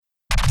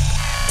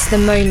the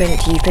moment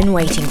you've been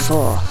waiting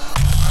for.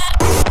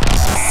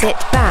 Sit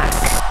back,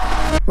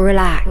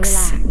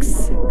 relax, and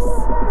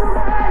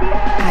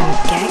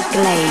get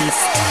glazed.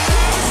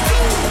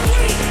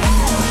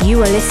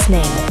 You are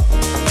listening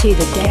to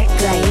the Get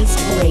Glazed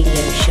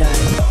Radio Show.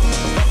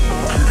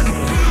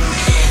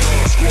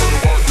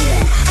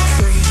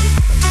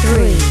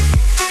 3,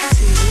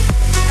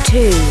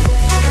 2,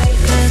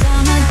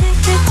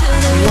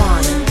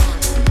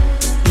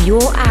 1.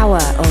 Your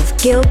hour of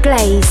Gil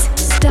Glaze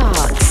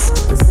starts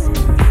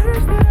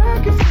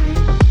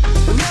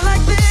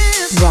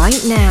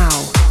right now.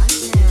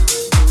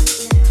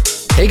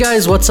 Hey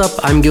guys, what's up?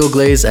 I'm Gil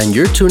Glaze and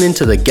you're tuned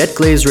into the Get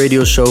Glazed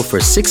Radio Show for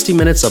 60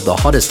 minutes of the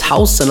hottest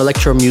house and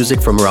electro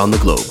music from around the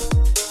globe.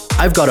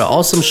 I've got an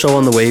awesome show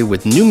on the way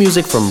with new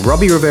music from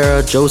Robbie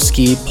Rivera, Joe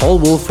Ski, Paul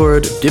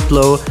Woolford,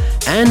 Diplo,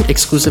 and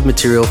exclusive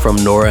material from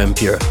Nora En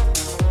Pure.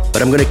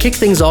 But I'm gonna kick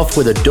things off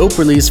with a dope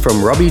release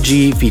from Robbie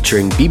G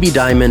featuring BB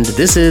Diamond.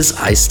 This is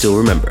I Still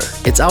Remember.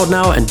 It's out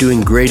now and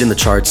doing great in the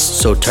charts,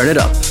 so turn it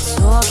up.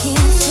 Talking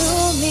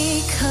to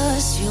me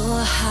 'cause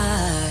you're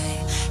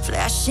high.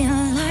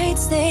 Flashing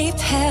lights, they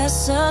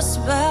pass us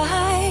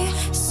by.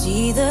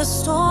 See the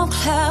storm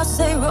clouds,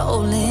 they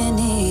rolling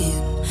in.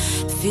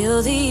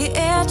 Feel the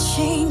air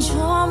change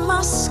on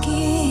my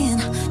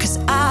skin. 'Cause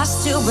I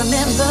still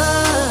remember.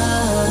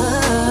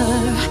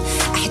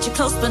 I had you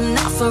close but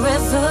not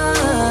forever.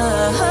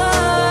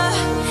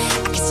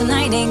 I guess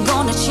tonight ain't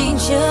gonna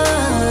change you.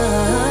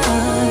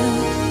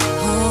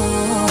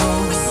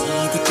 Oh, I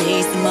see the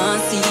days, the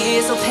months, the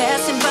years are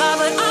passing by,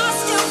 but I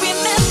still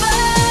remember.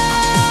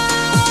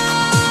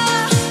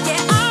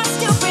 Yeah, I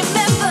still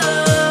remember.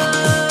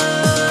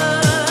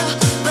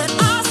 But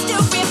I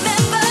still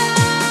remember.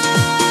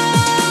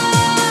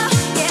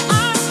 Yeah,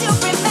 I still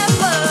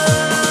remember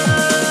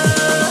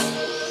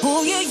who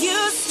you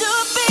used to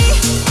be.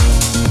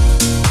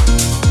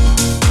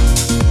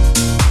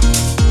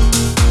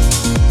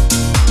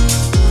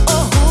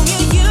 Oh, who you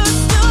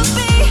used to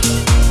be.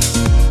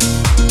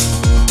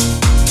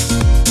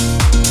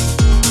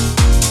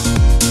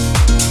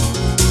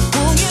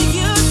 Who you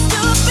used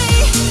to be.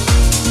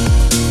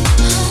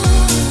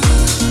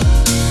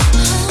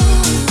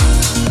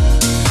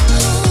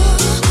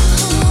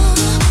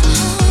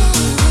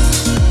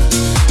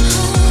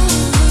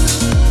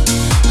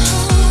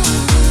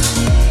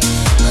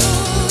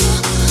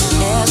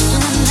 As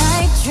the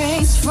night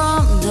drains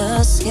from the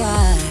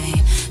sky,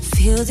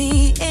 feel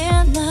the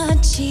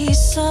energy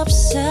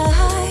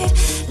subside.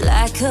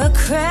 Like a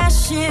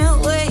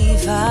crashing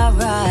wave I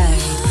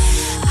ride.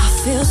 I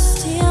feel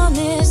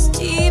stillness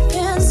deep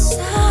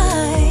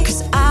inside.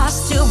 'Cause I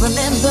still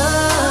remember.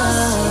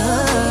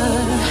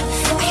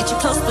 I had you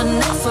close but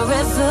not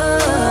forever.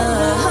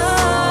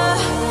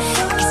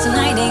 I guess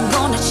tonight ain't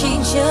gonna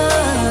change you.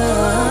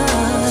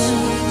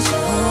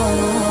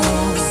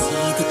 Oh, I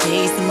see the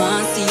days, the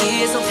months, the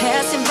years are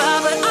passing by,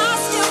 but I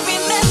still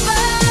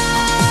remember.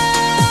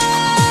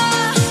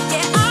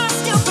 Yeah, I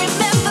still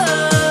remember.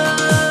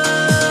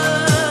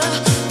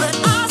 But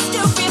I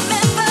still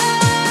remember.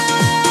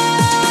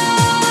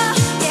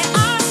 Yeah,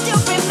 I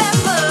still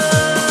remember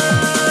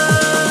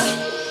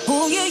who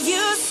you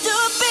used to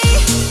be.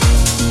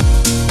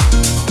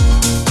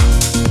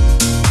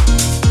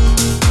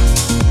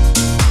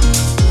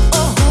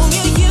 Oh, who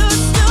you used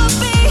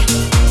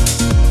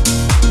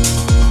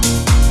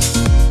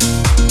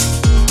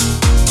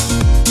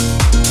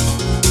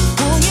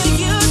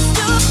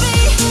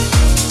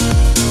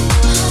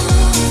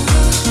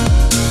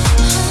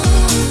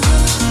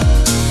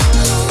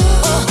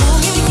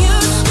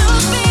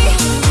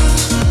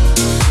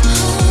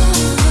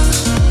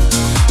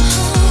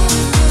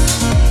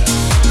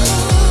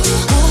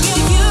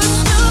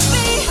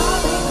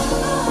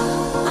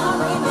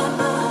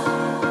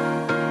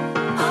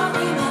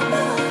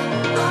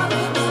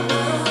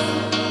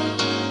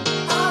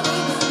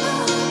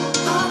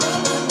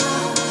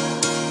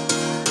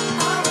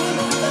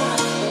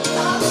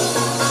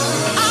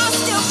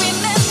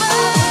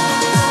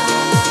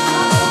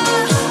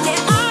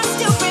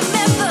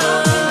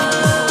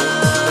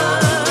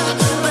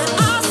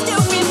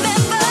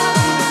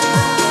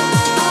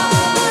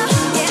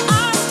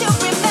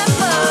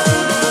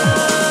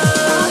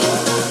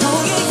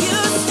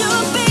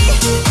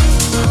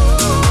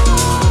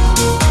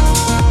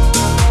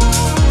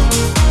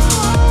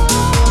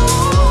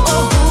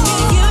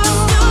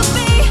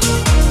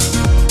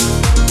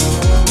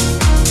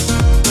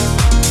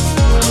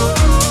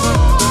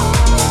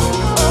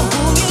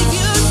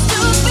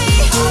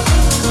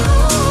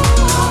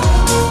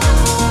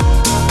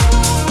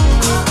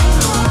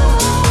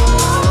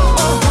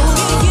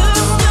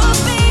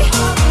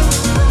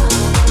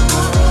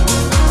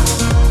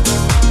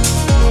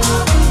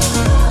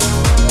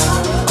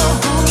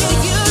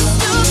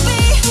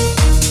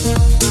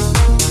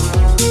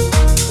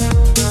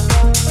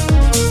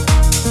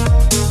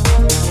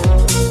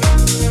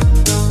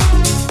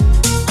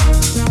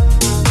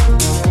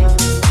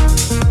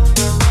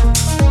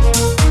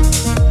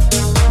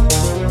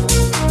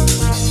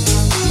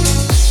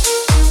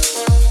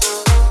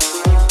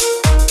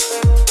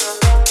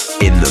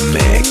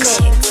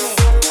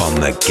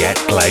the Get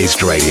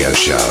Glazed Radio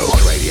Show.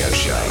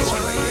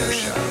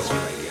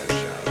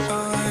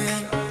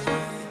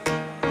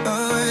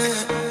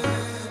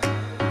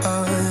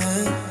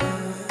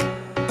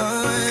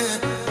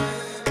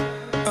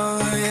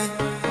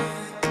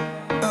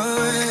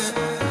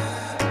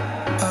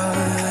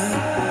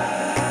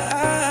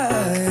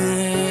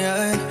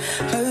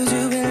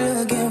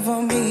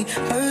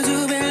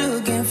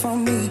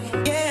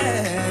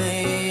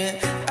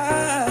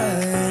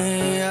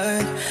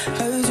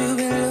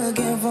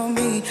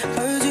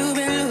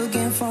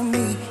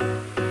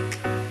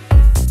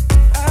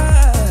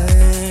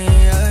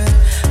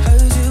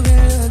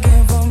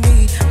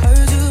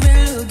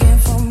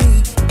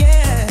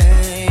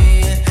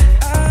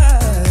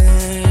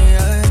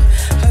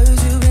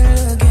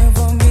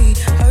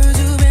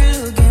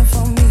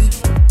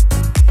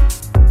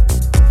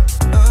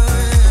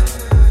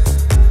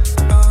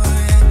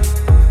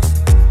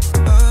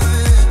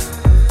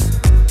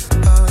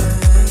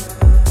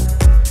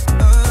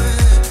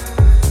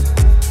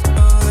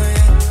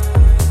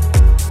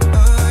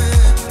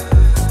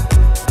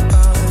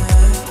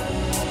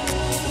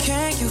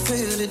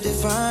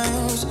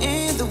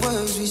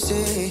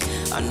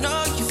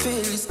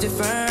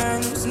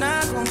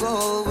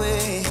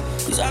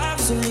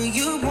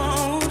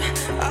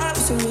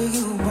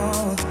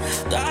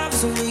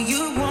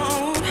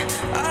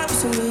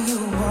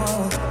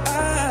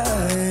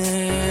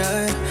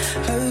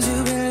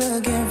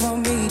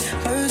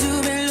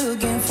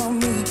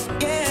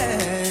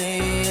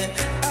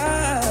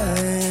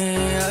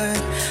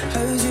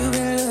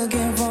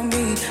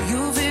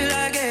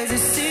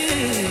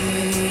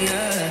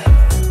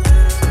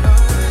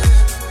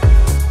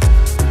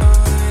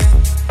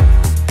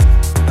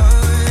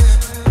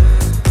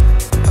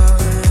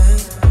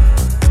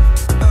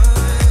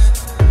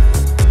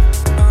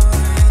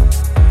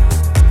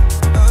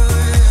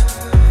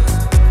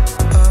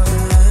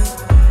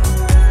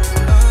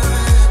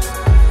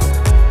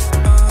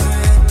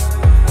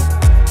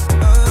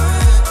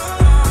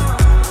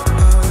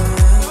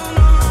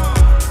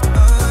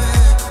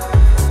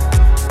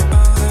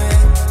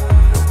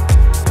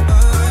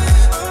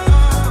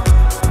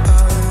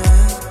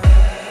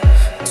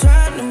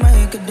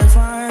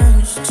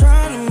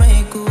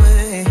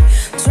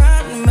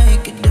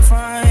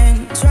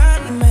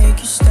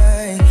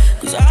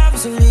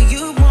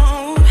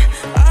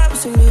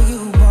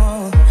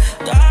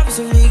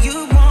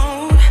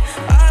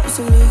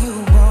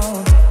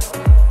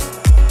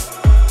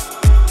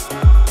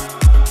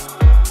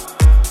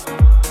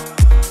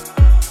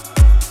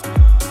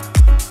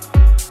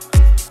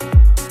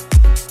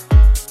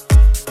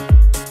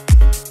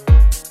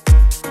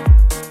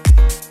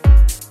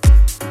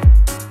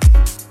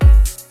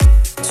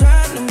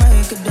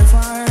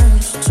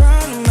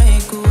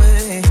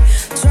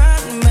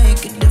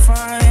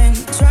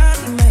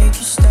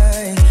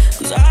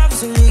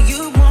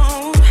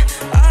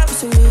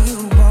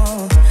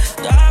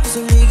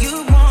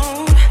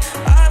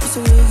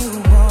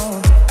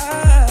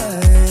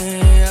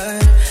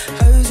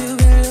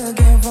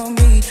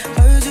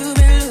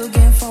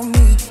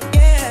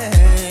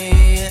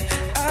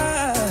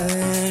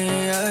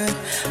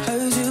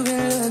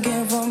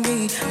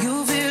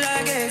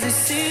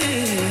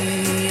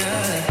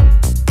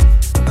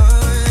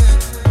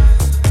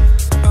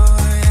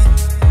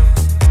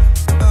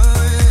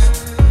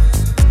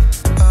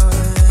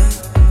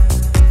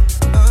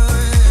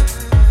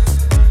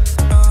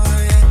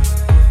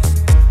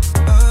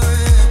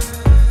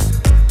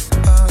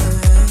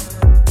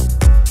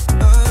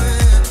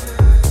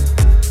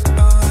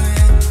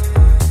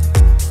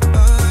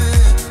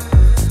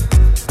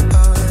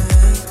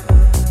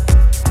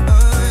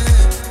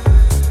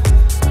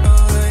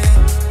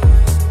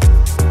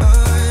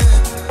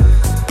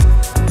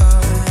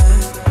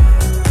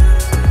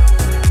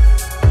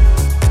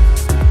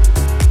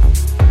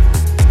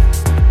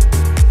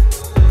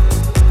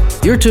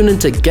 You're tuned in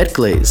to Get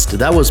Glazed.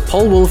 That was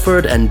Paul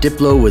Woolford and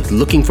Diplo with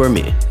Looking For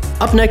Me.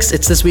 Up next,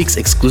 it's this week's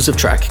exclusive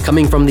track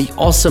coming from the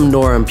awesome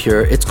Nora En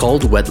Pure. It's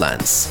called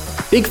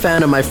Wetlands. Big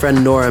fan of my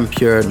friend Nora En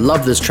Pure.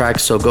 Love this track,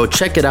 so go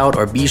check it out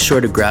or be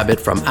sure to grab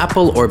it from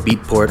Apple or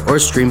Beatport or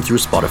stream through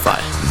Spotify.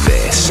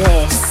 This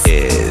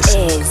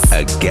is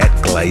a Get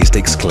Glazed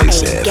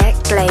exclusive. A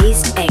Get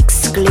Glazed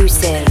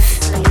exclusive.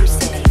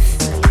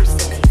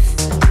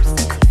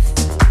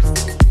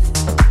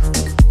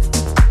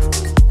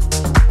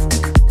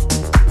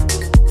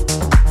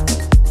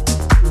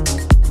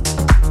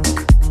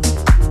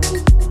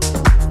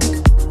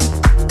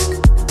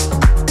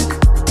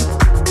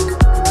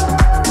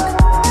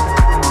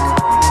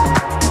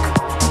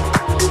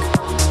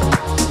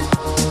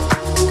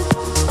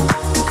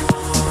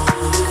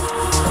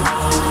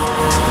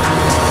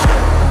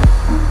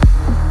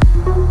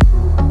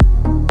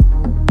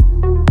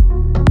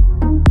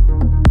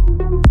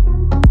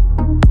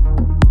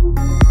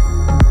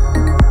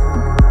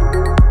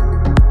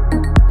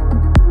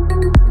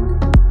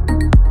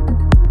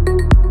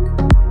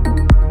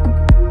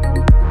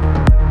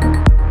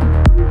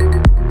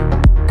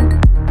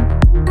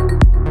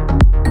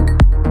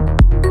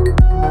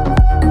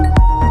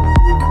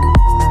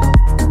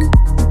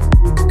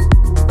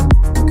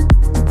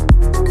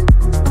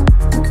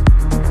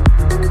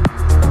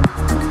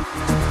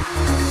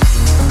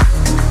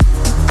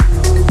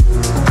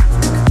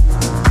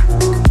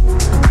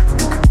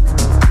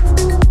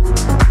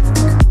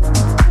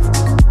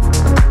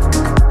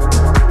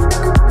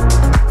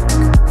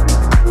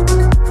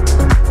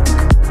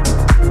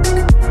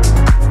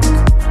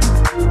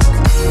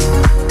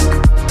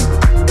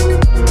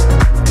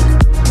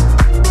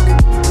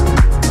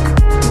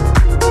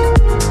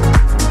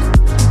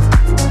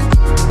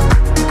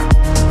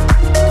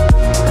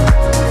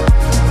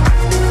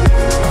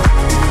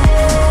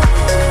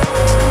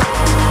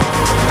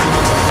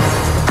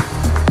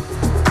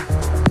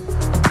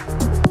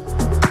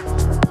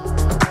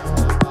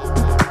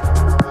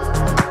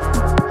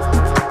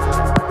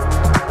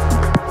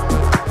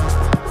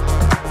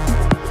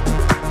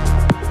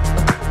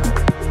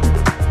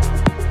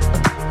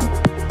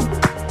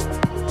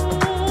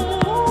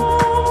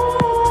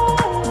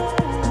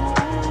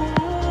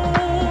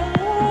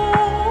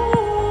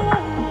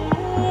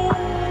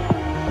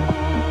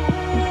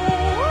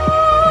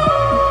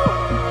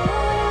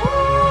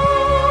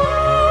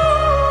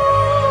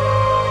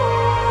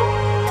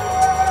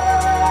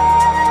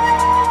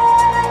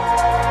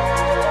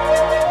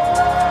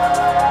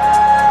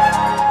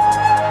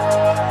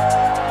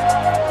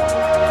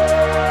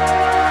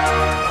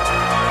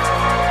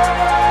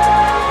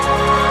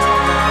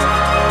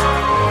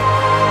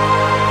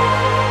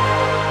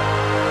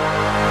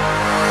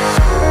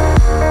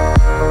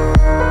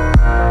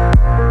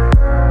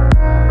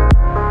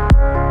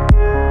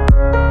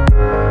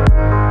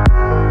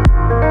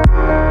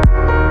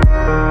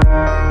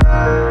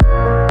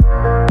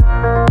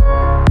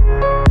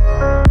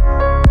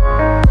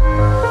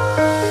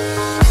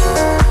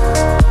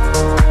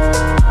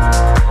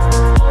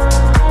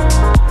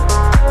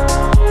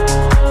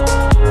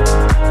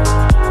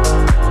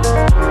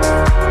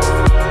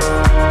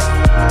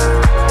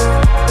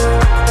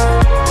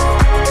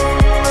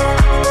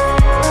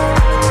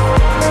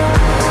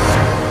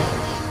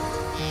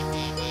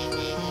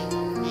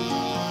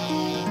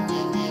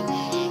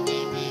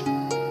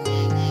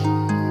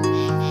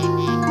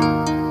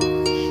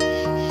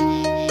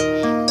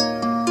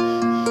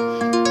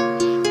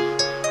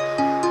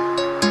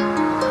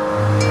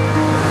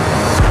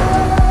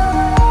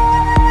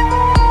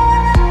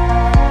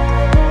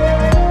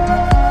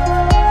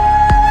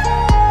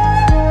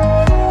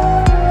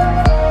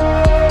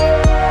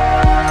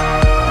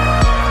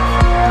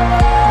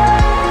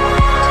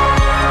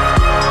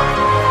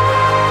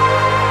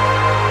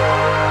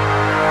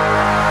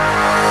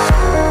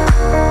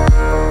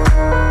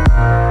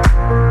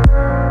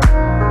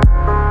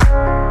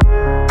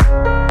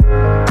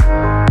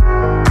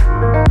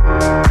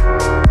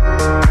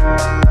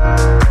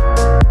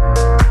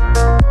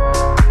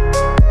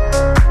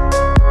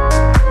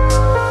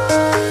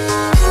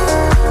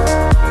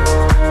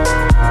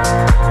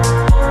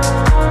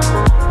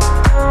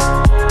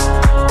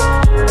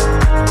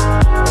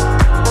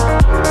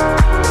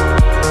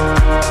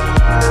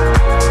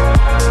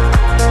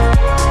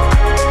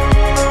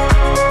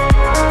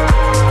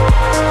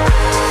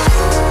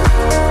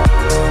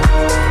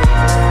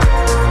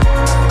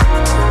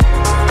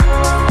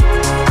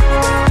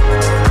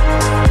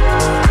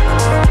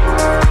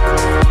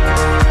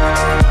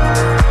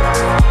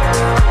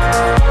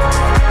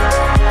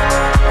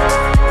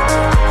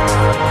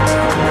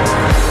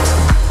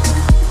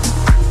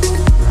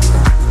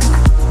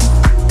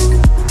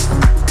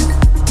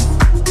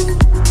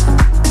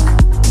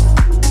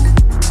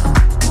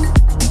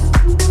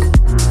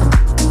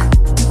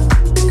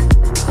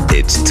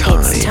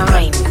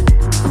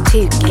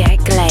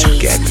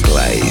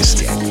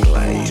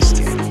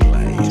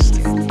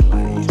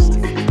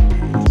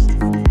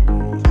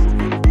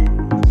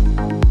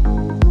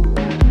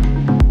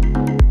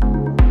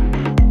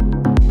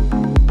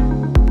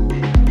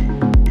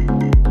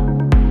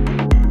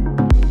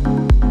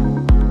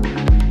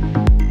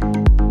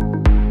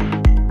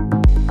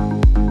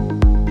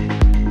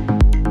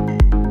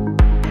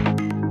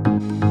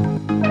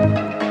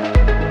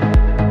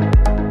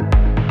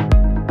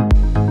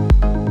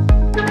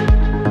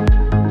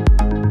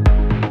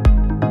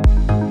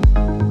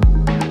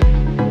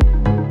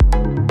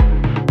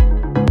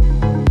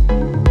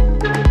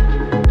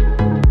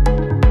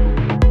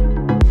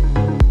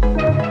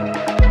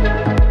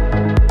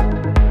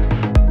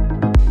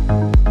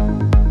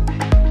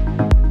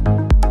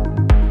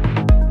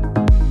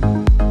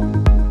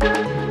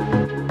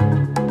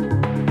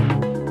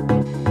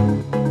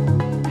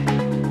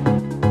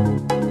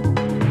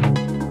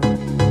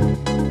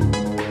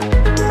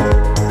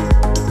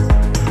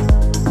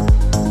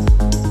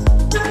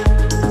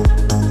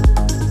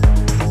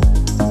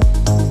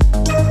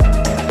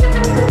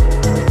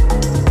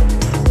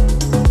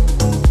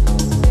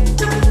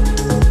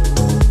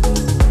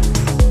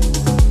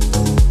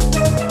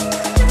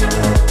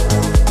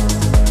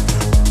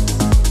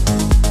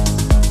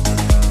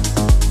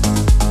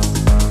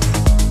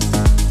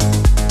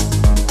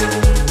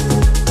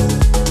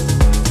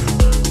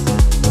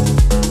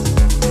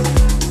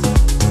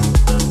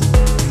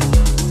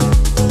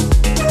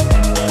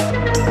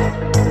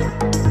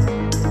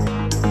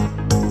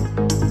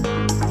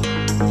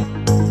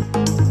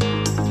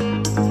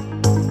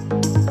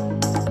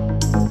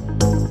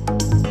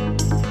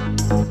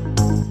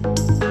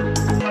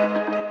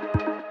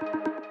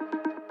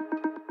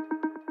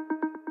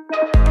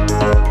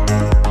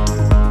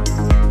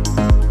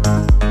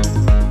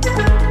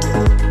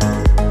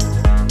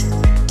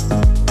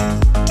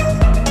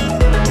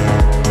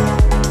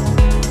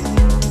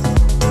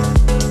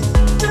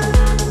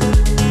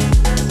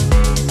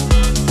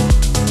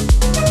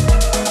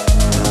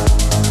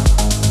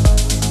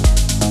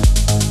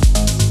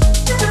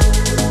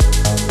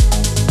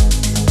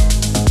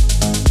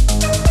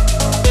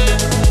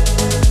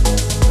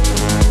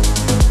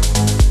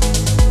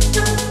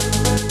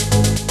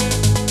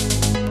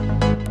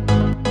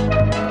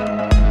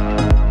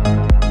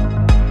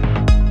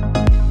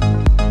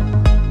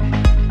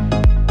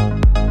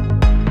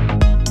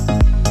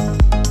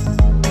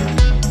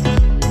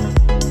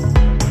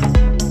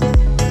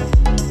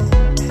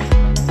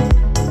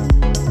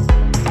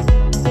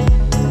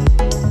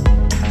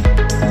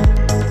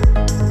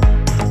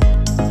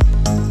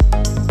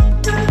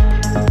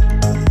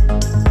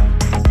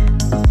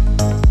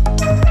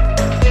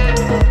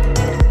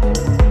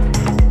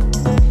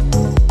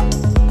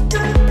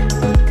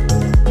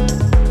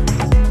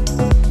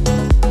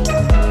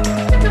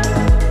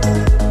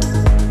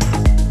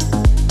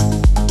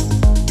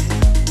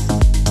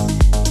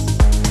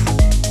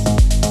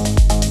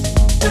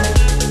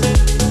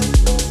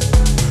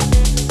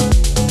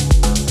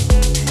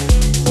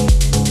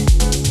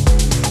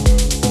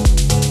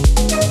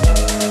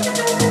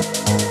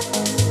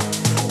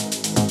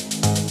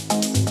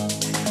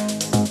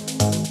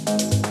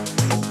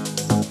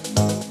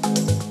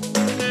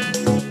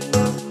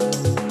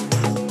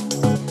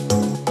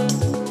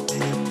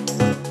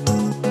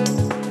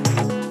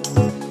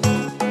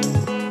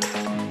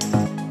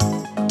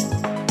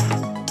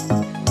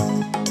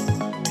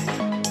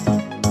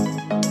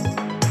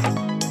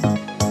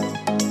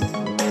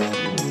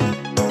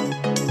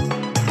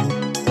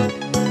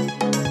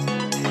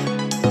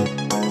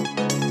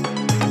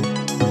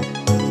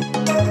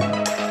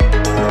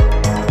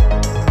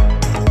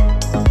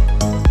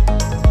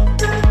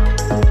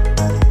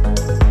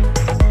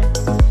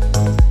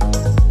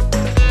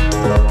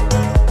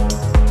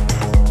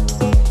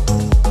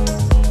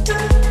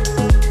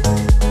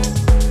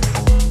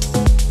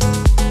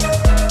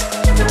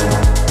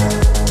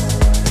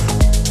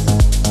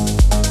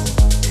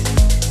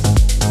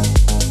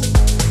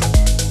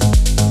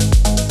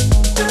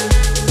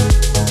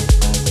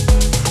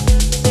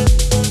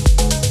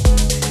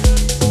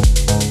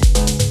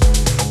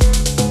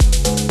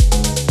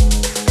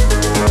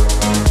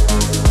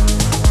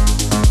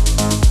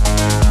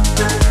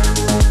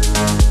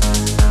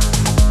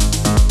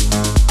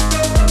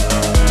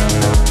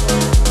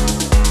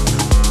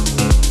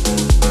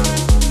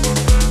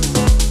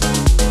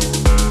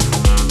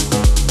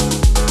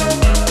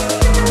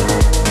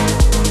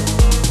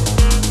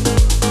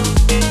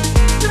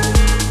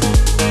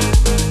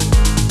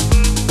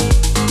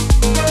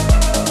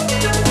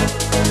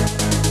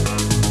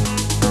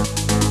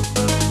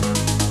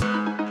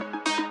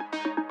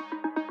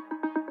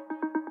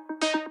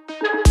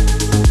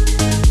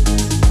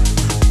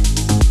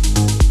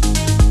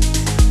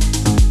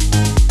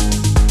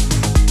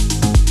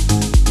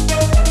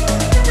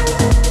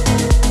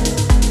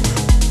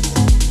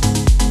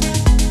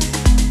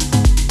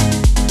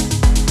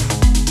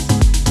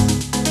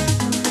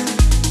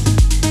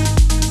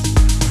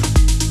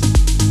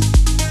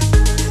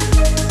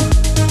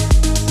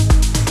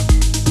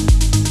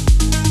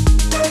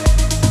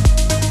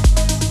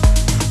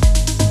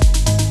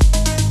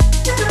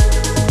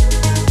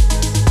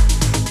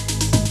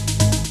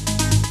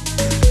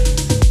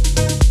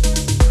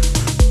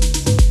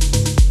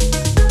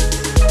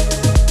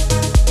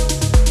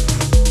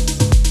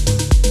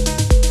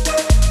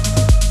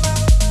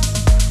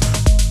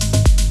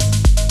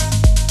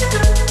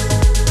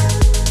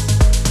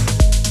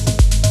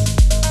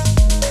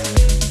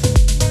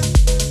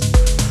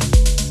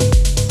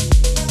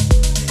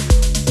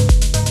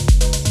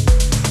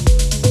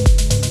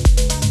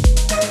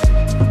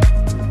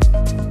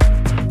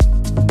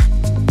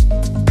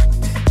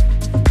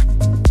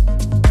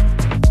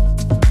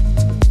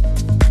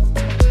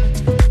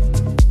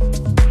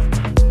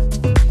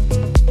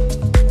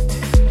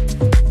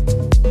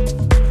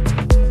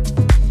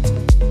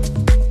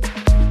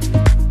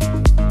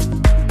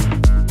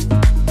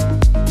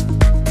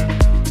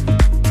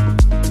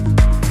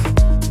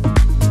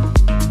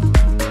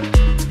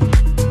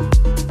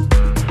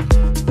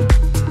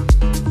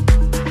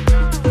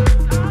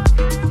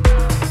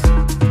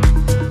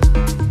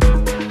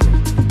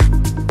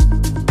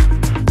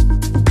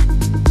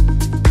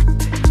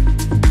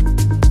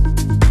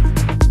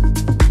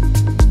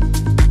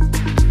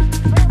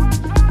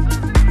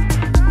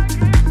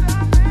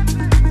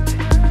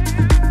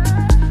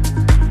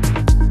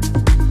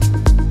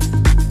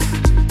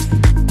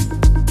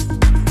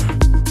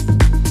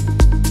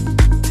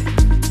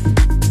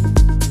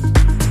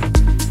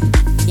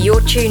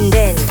 tuned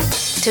in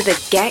to the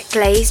Get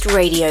Glazed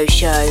Radio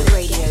Show.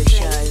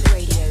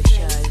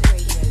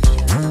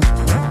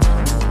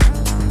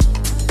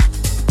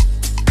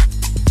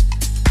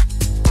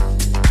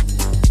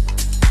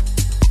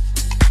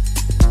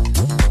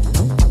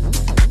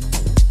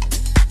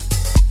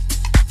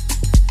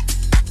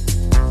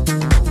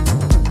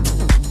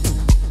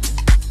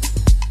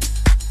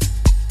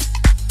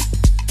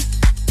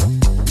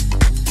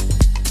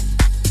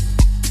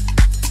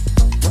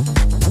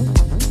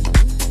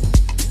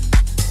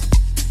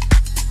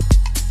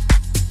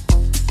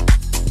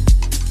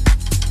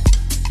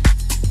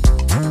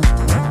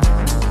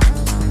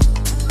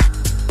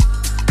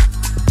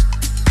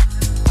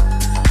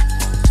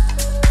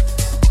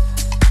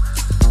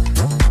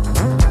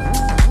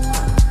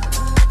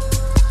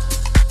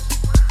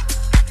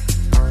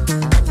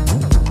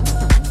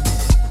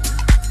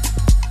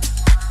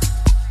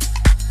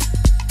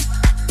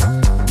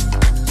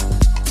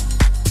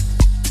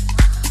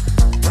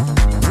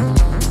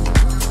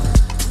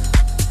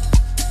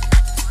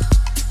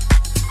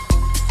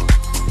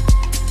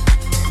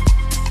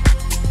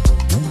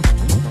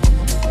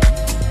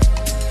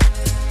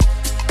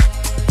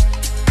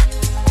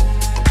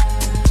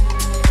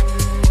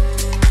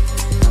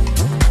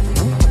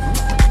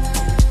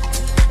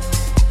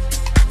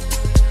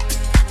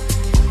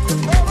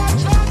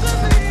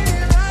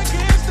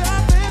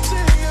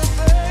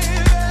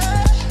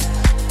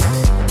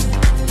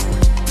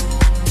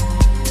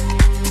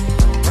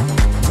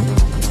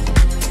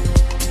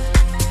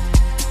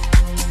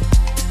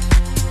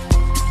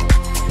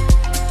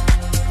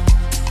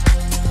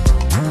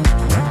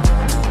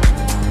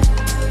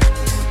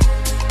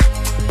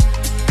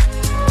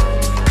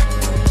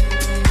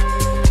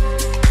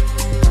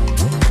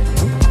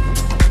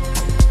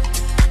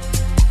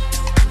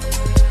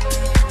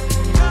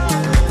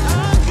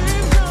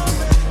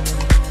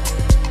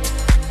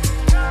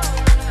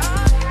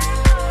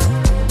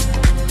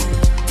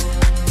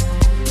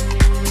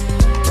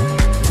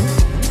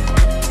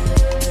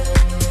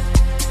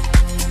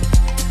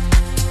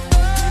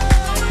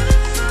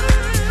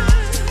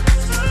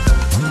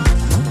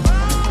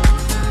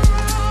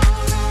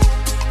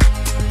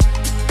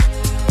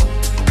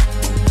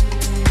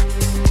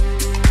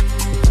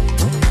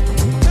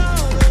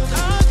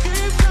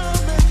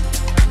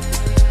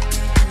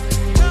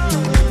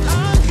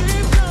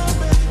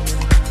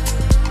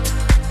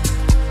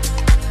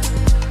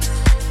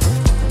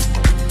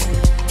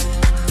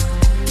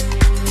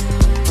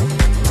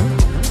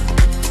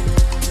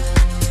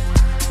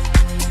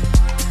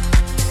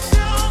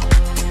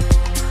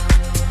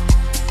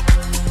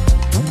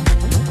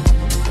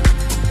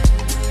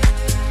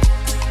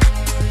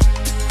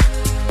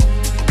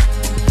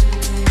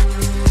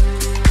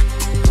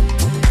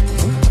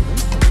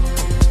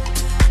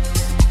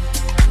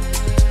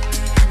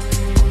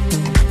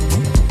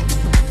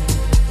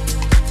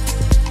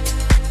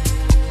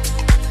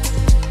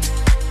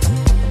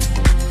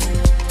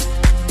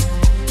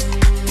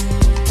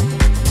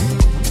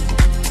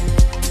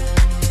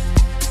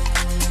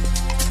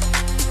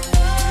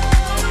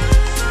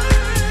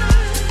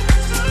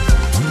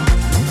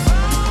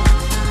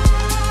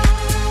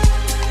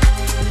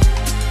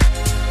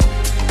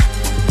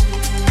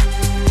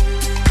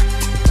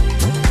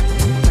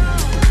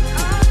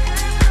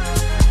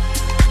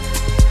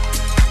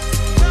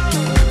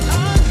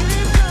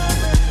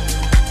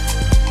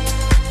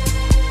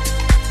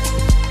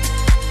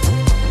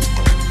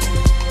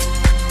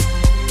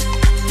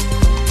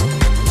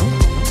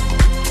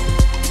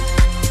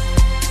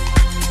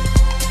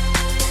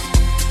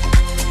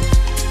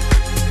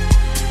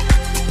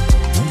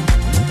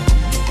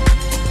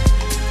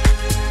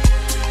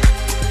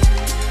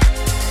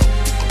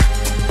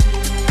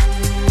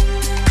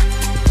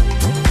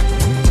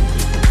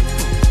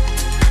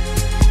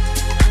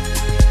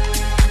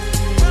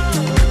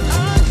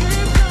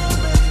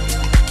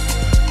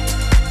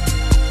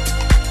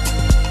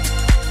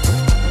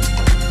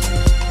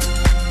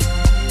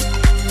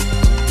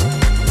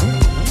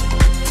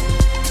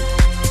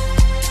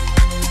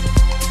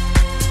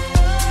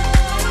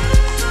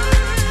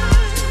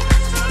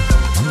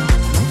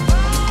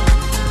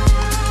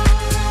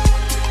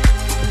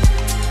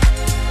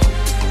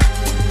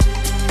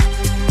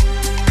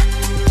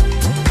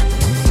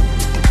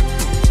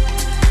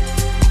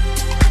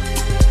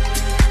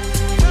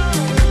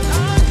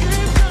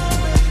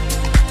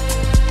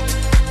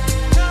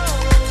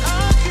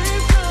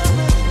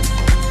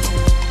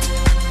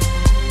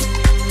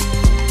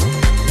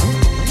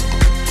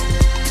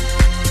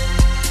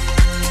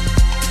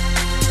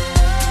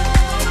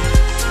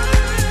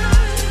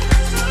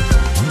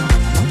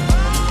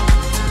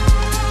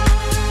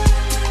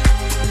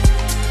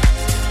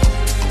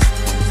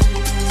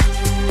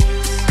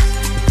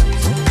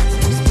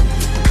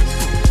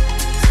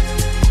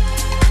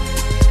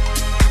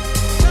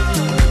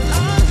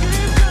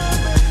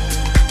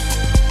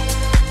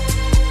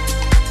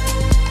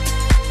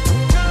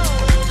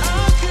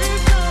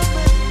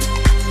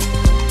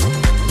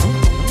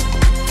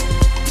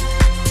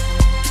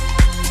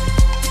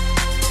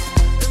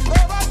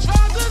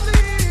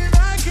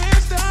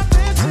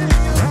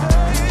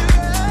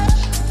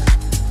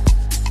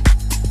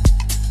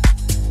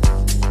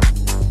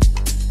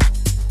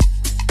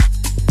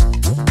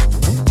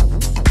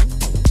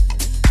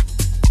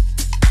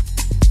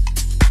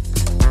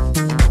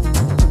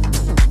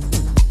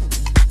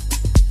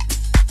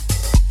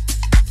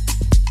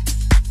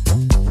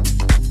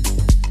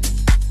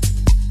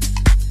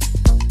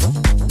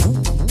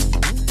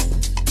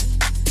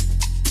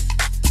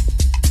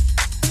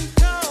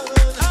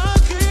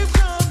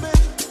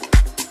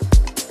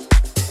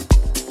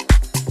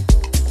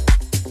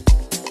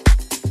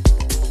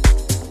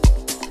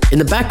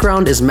 the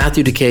background is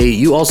Matthew Decay.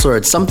 You also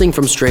heard something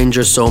from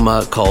Stranger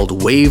Soma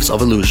called Waves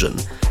of Illusion,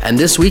 and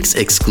this week's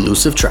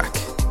exclusive track.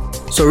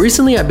 So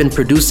recently I've been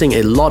producing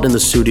a lot in the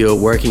studio,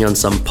 working on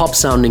some pop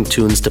sounding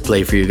tunes to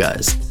play for you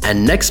guys.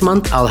 And next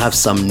month I'll have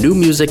some new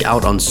music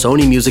out on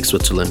Sony Music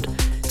Switzerland.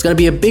 It's gonna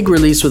be a big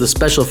release with a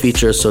special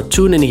feature, so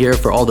tune in here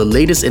for all the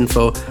latest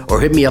info or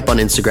hit me up on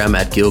Instagram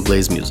at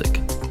Gilglaze Music.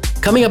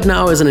 Coming up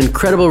now is an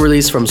incredible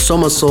release from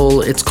Soma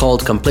Soul. It's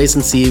called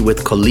Complacency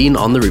with Colleen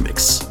on the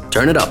remix.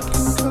 Turn it up.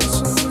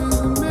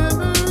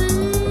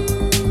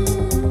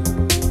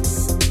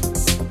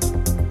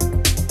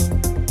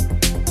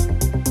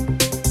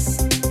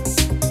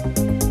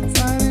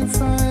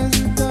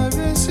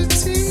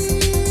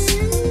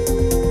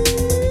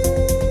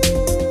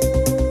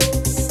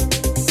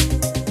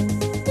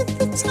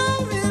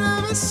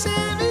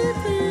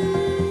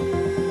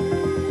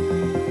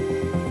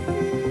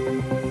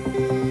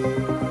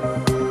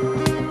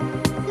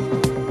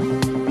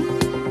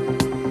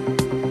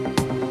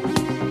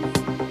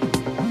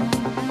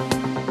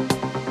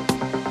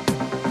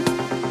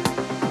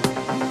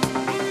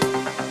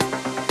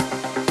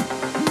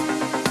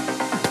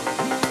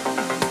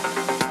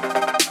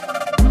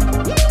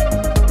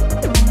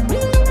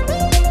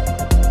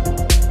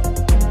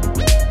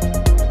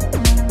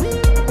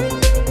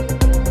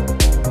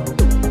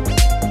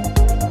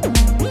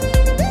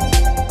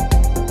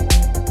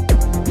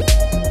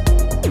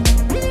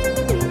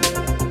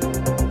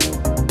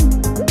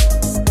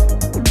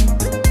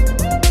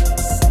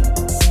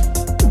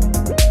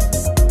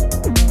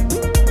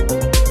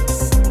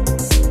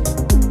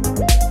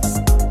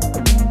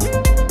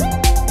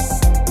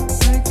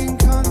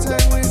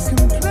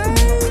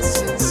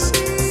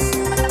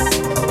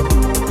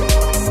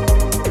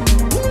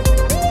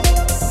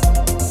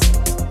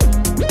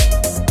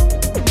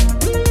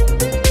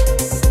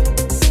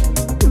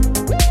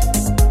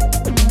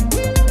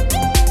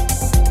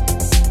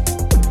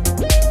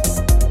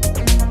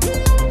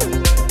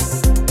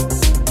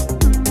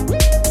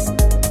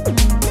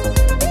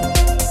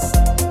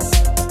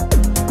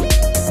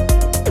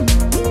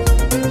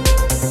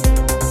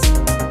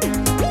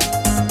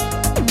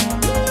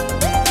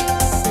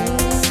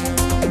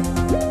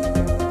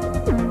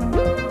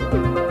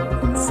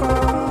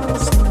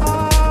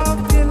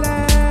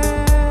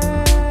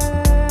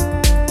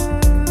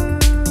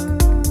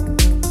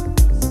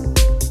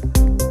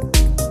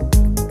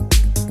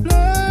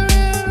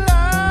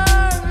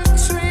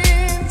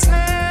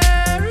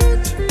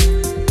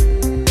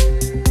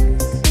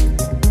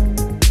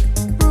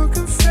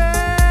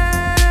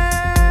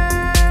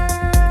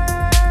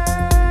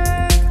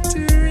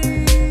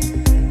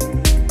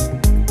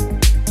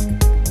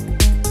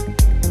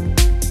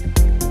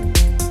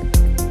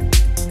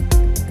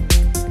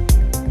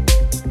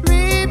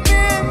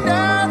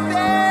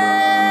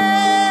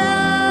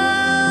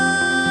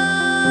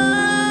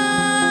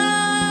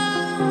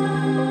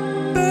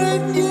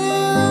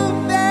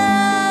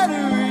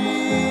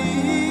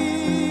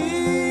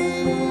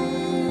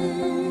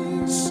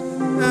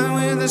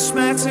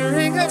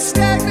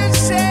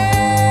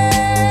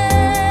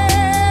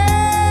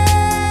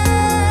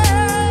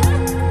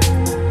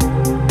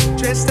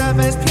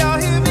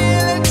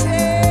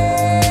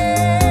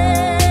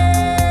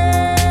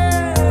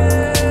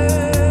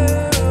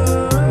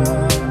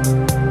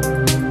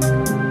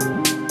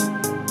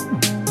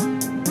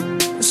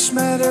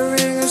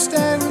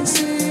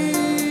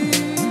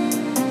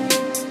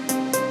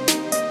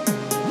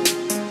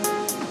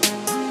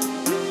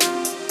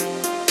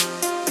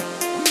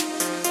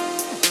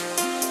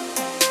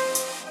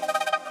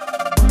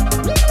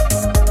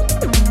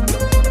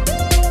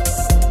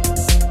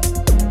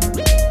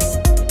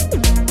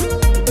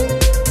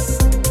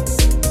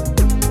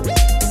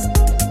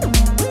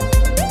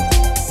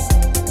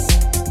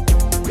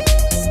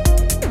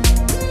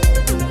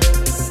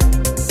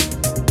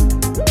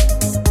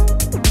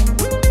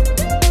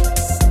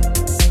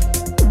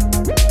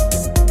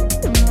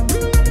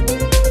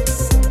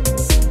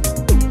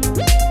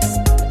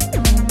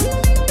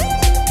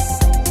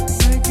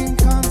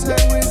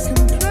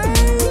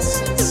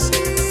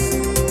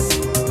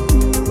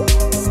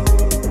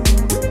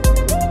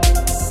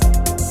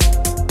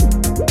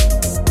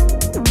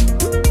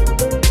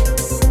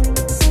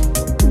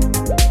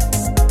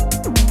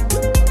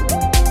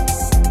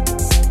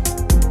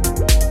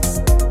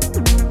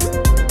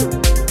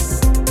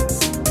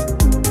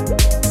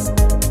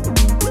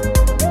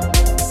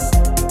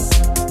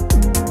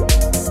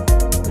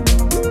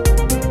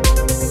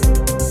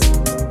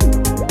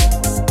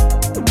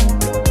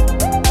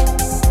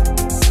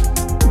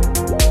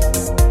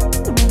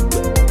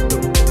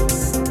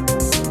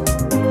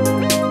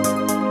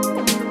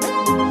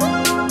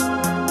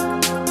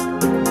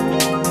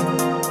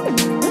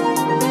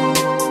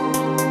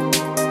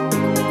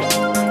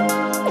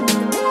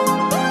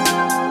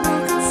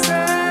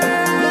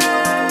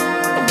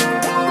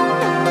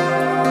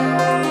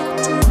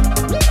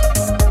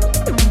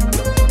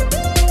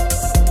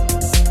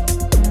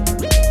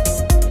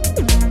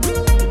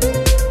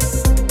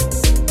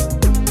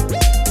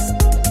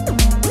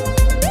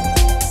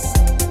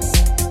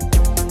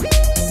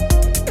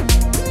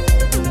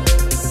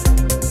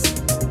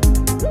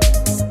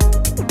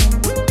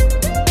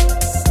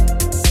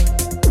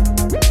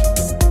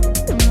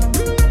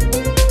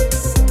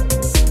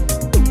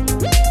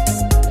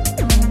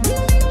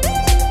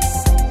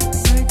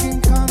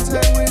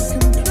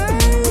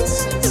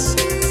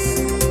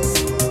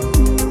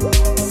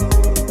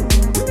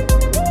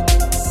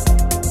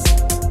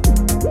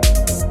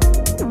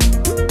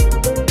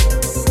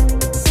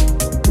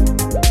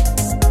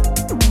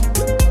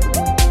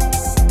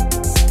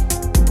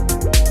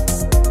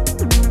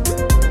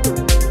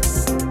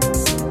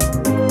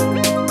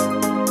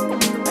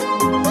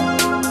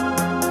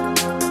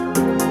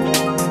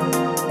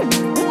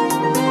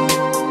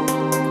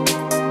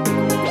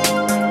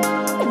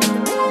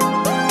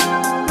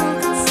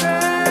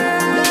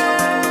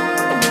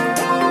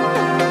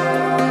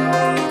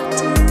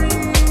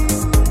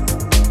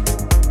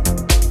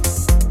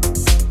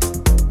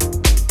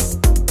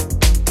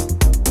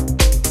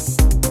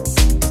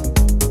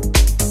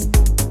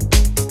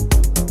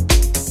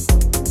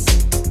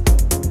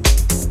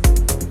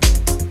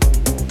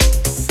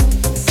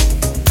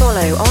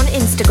 follow on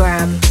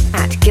Instagram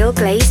at Gil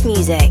Glaze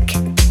Music.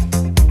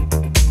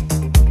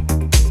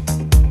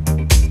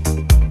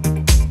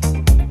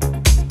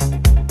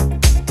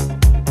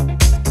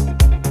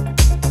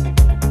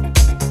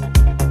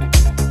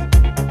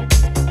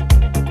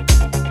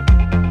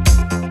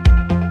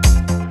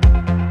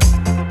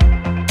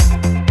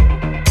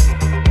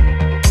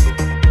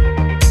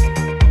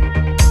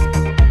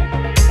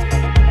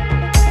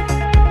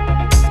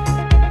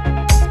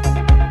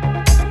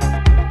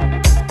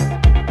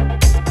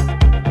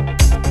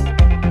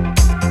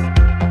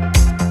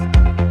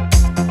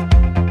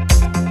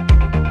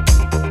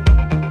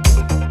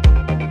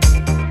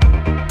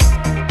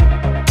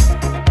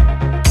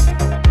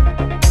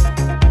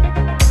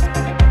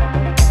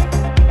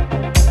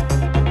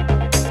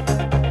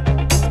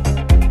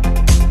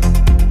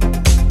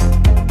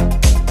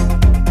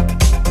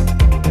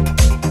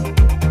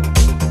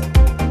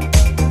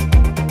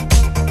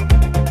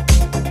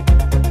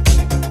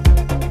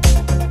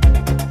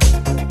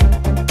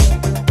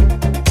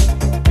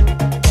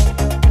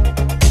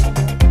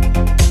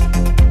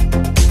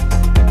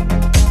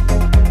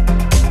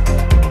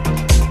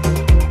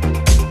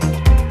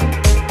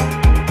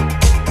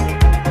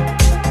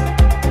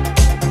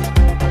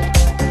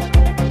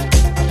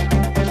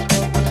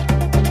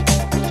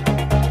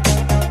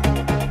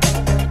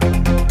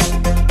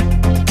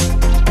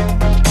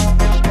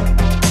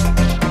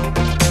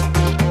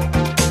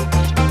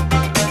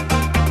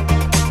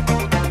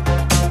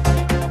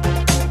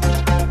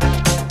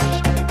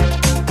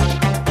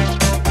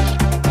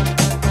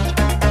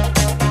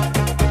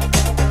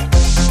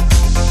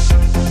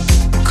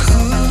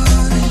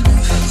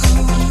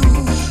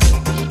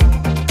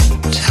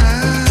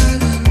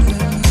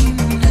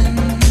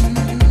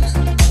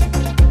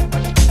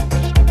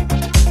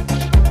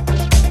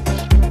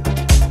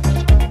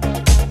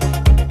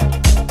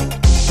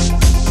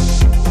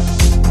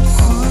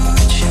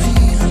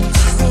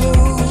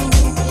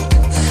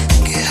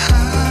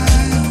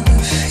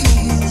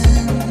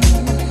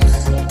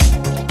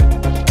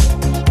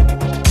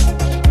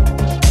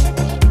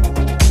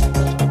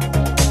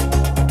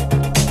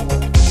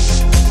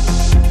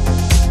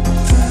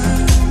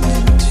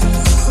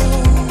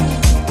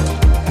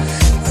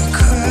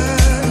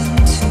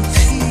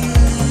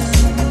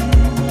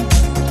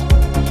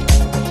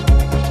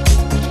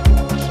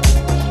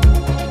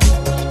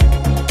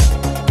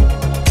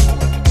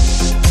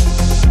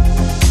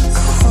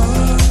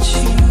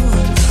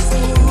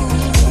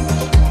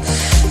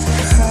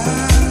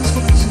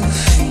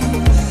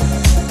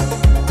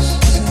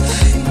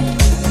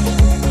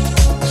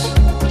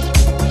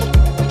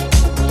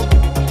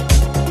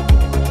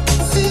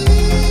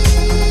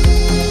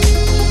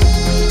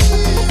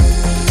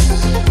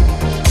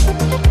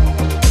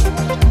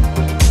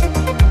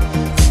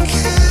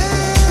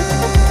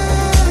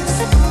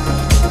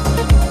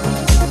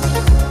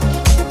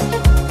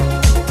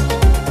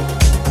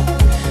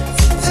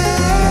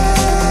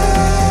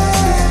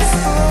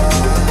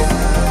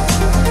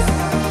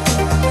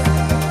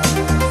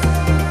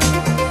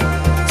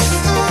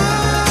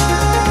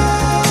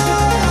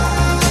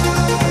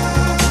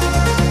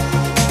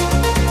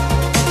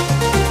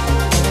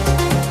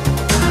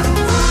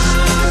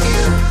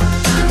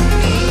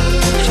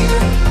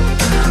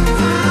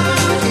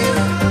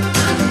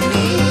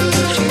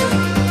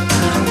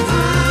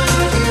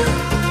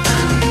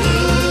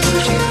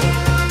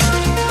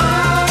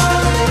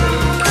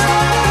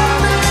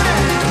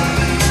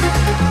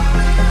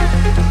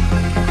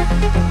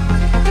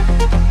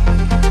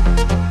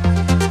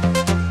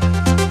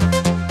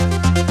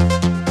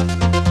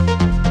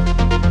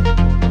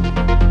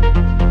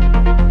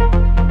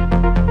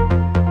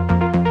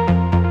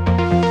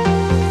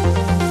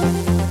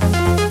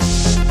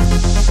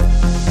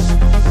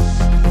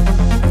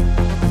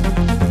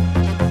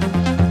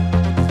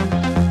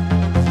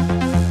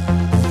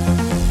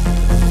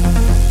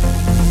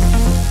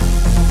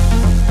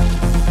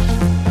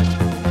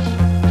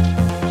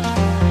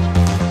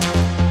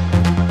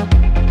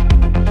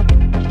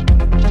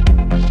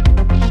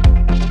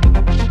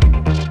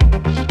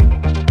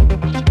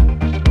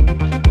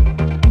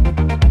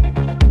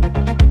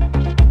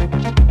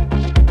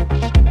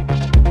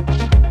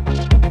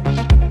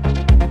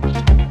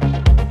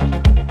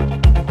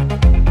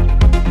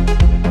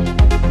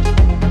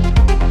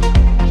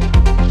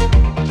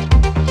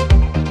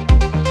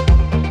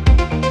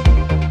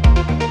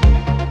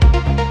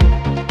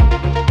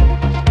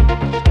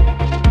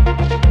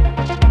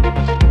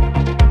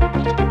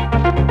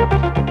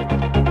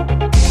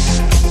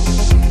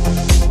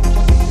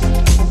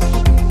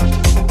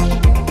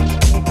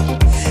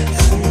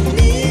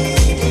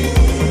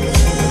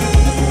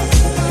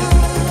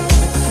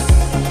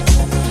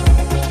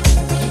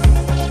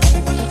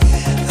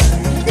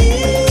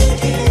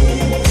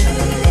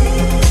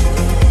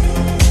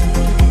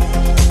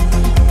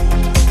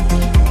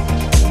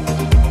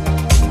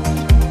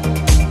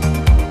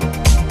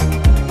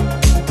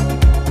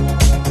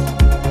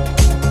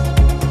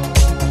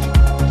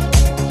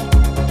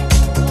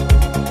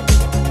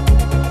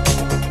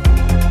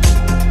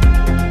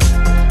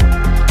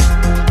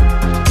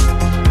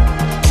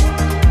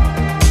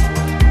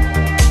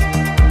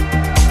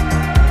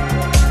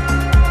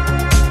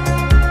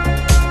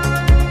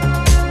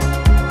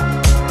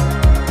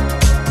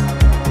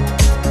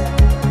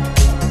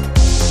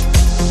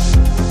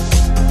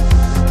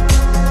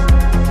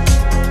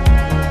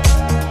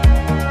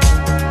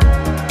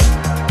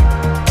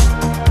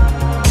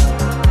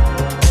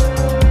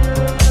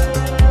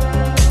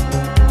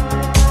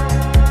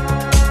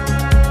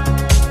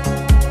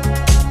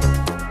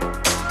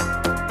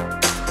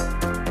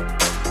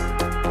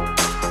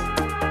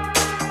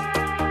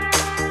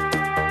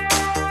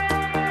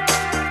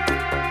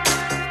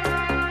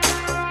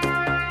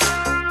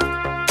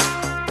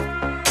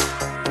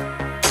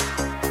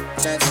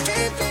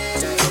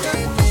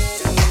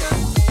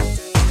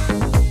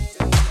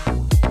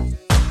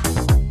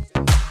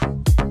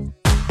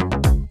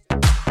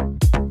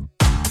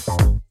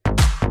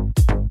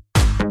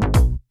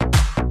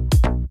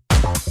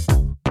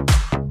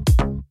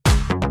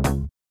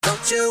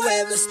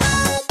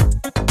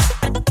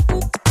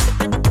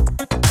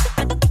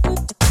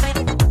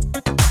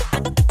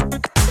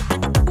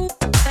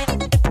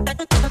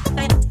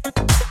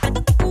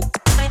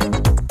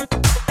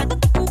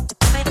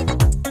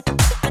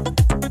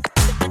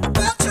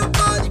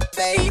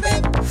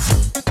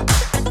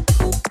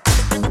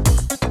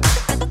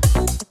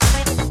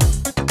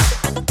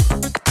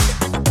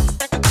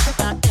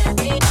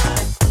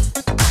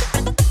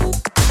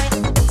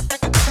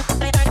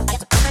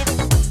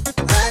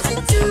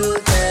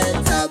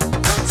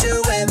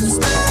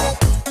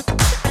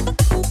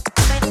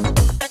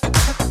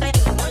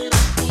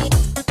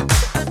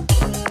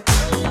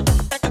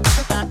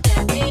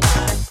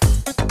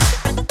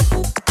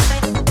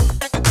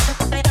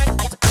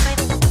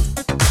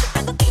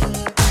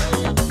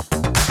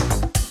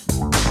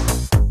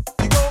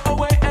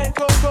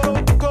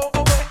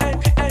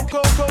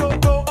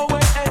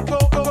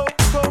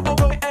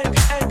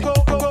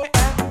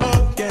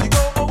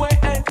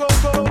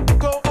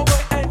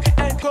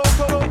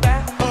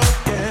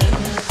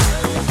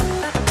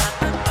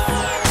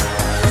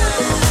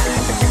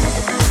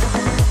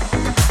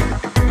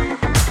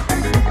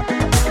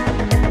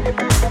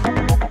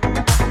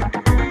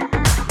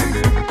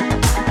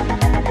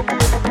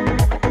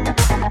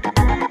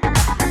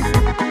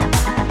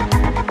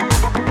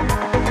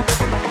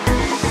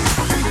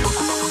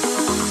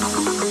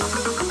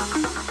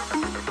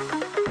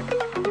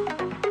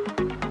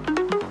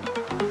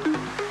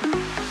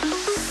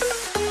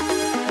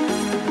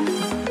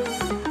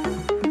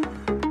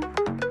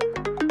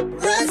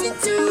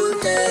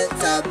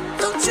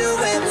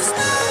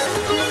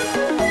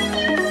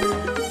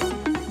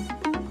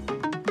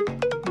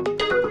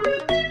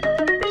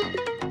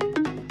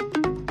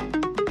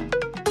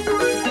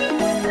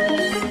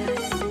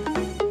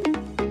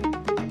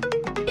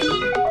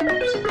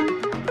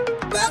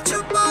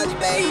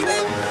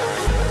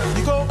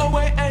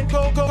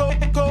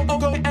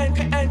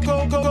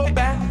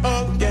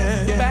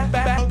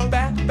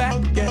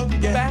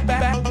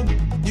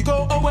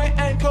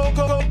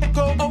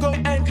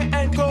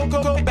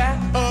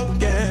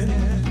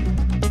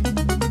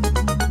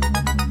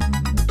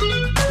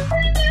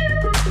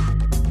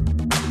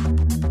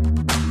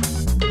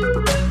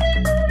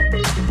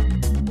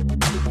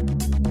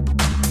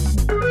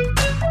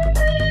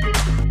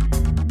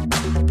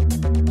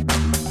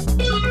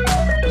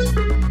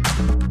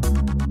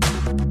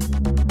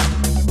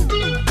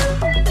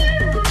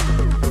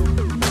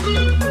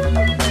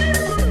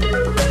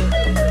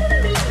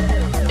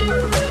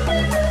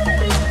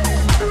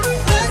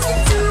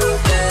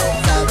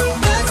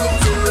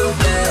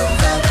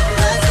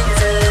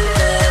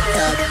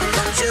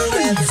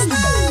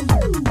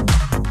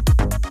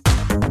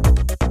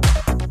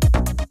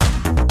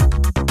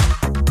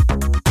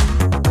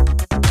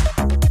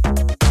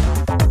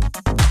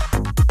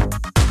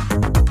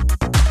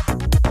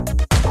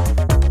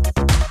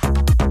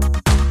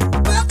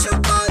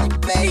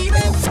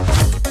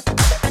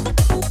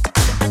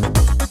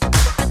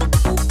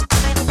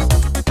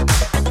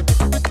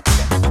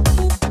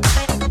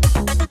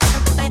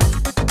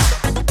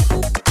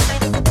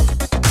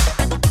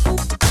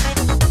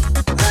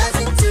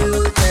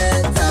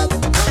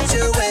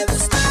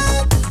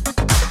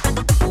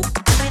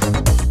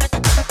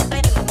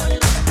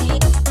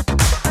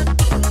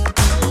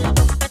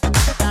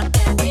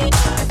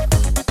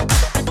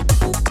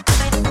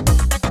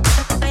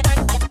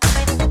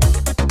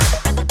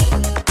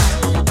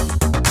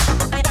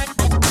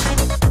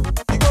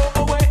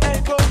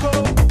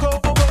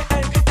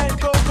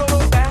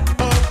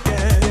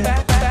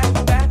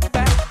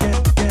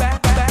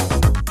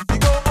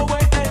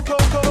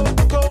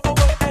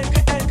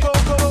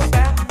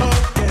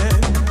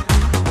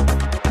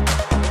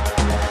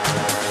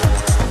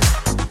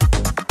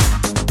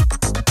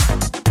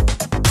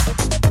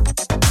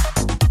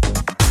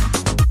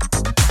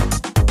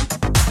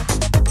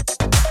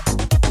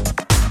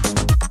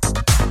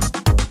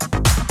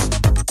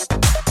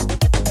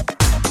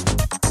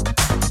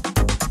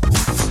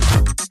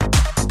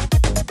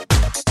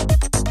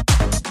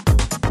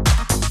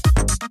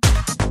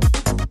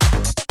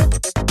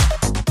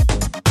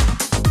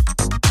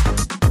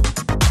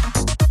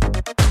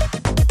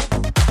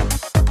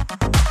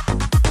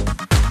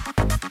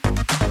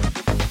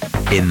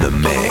 in the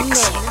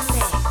mix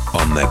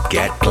on the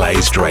Get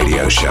Glazed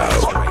Radio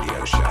Show.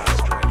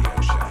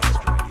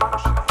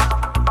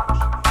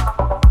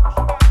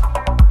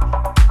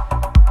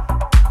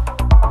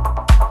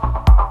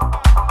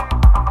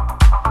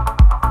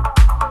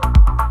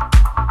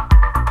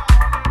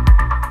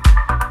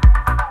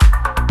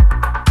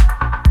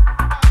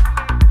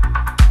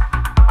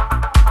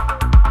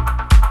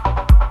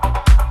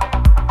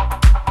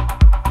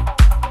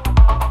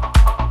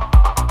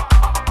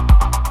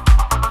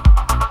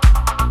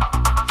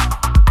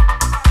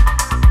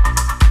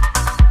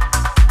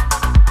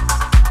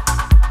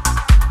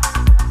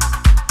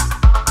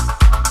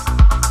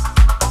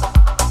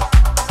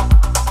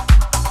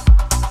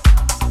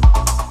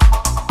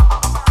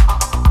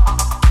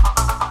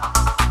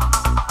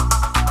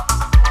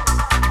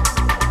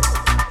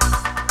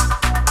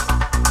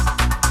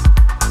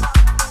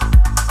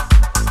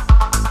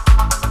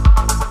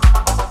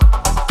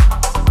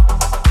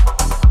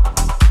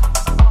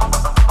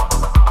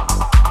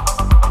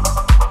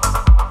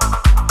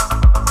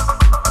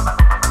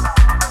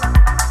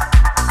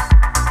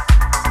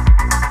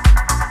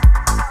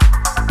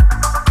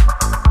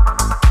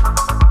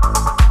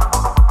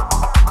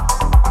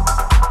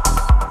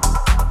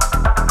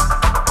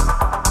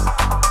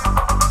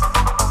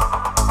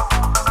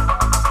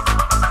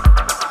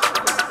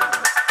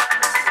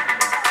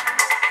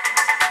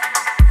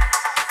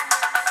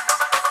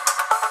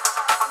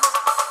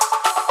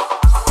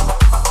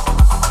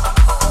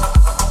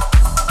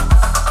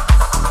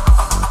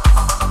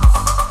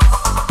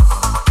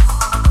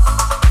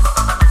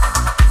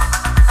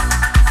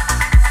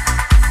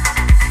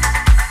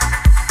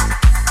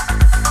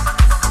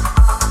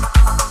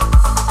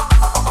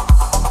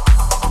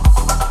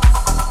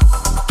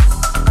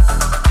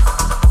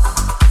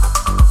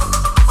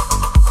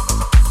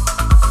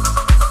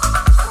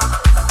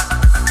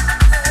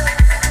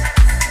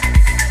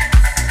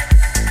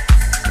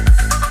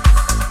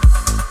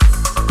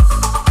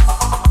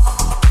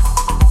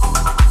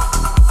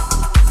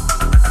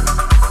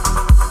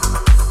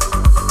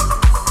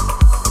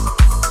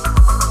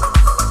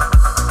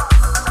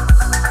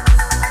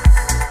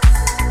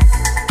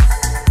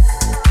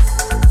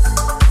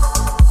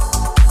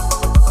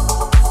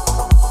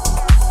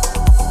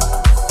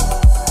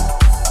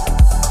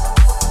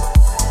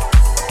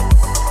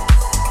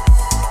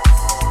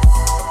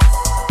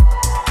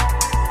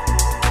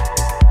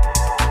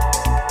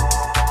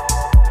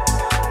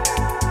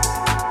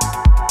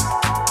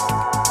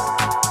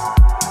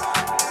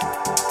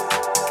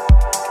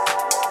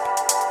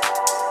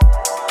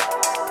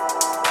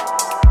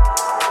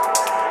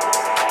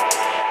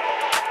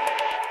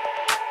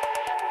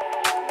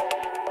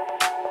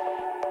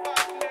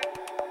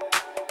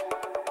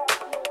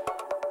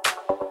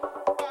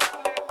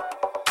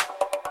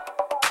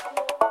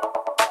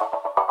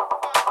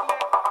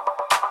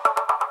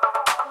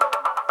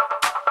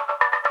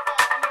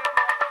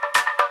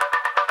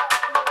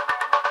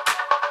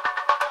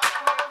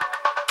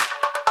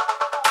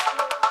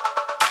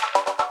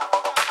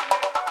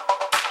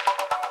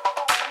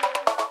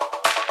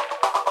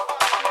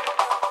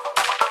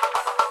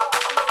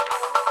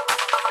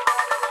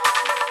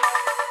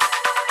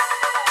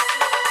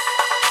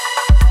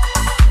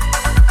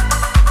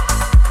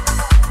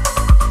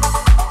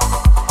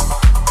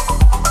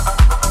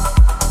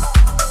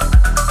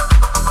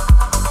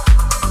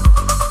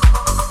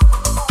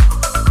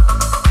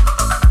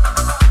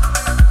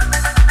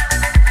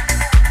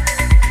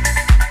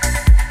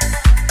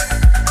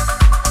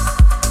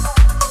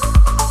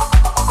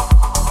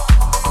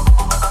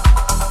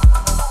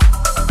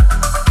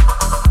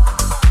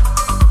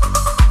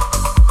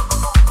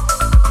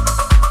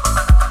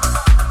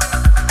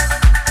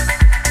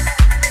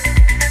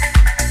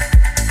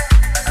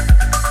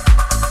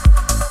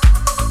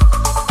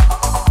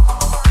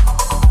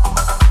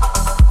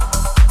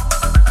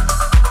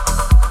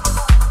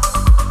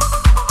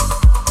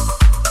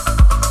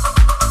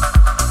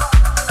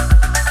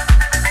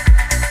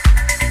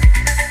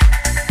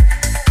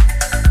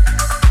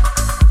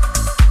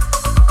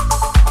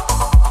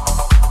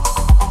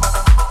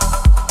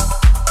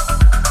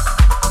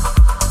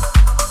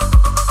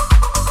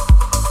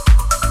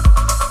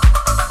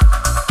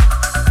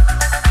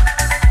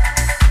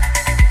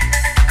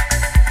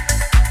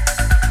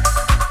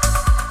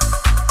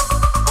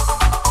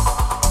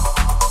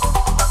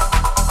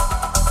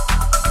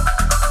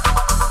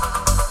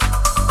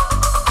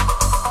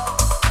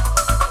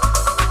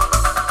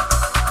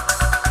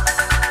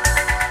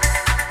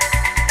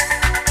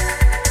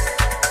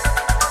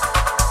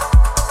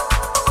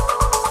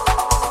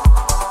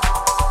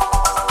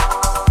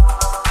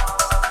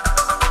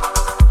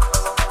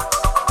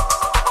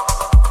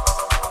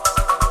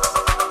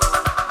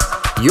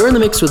 You're in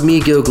the mix with me,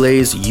 Gil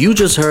Glaze. You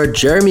just heard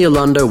Jeremy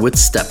Alonda with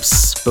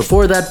Steps.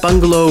 Before that,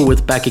 Bungalow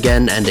with Back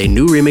Again and a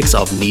new remix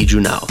of Need You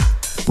Now.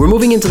 We're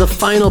moving into the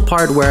final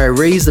part where I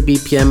raise the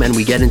BPM and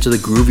we get into the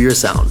groovier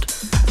sound.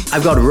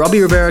 I've got Robbie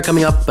Rivera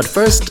coming up, but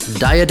first,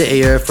 Dia de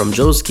Ayer from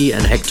Joski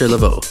and Hector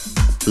Lavoe.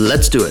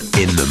 Let's do it.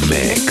 In the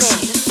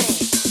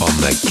mix on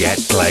the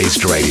Get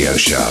Glazed Radio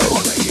Show.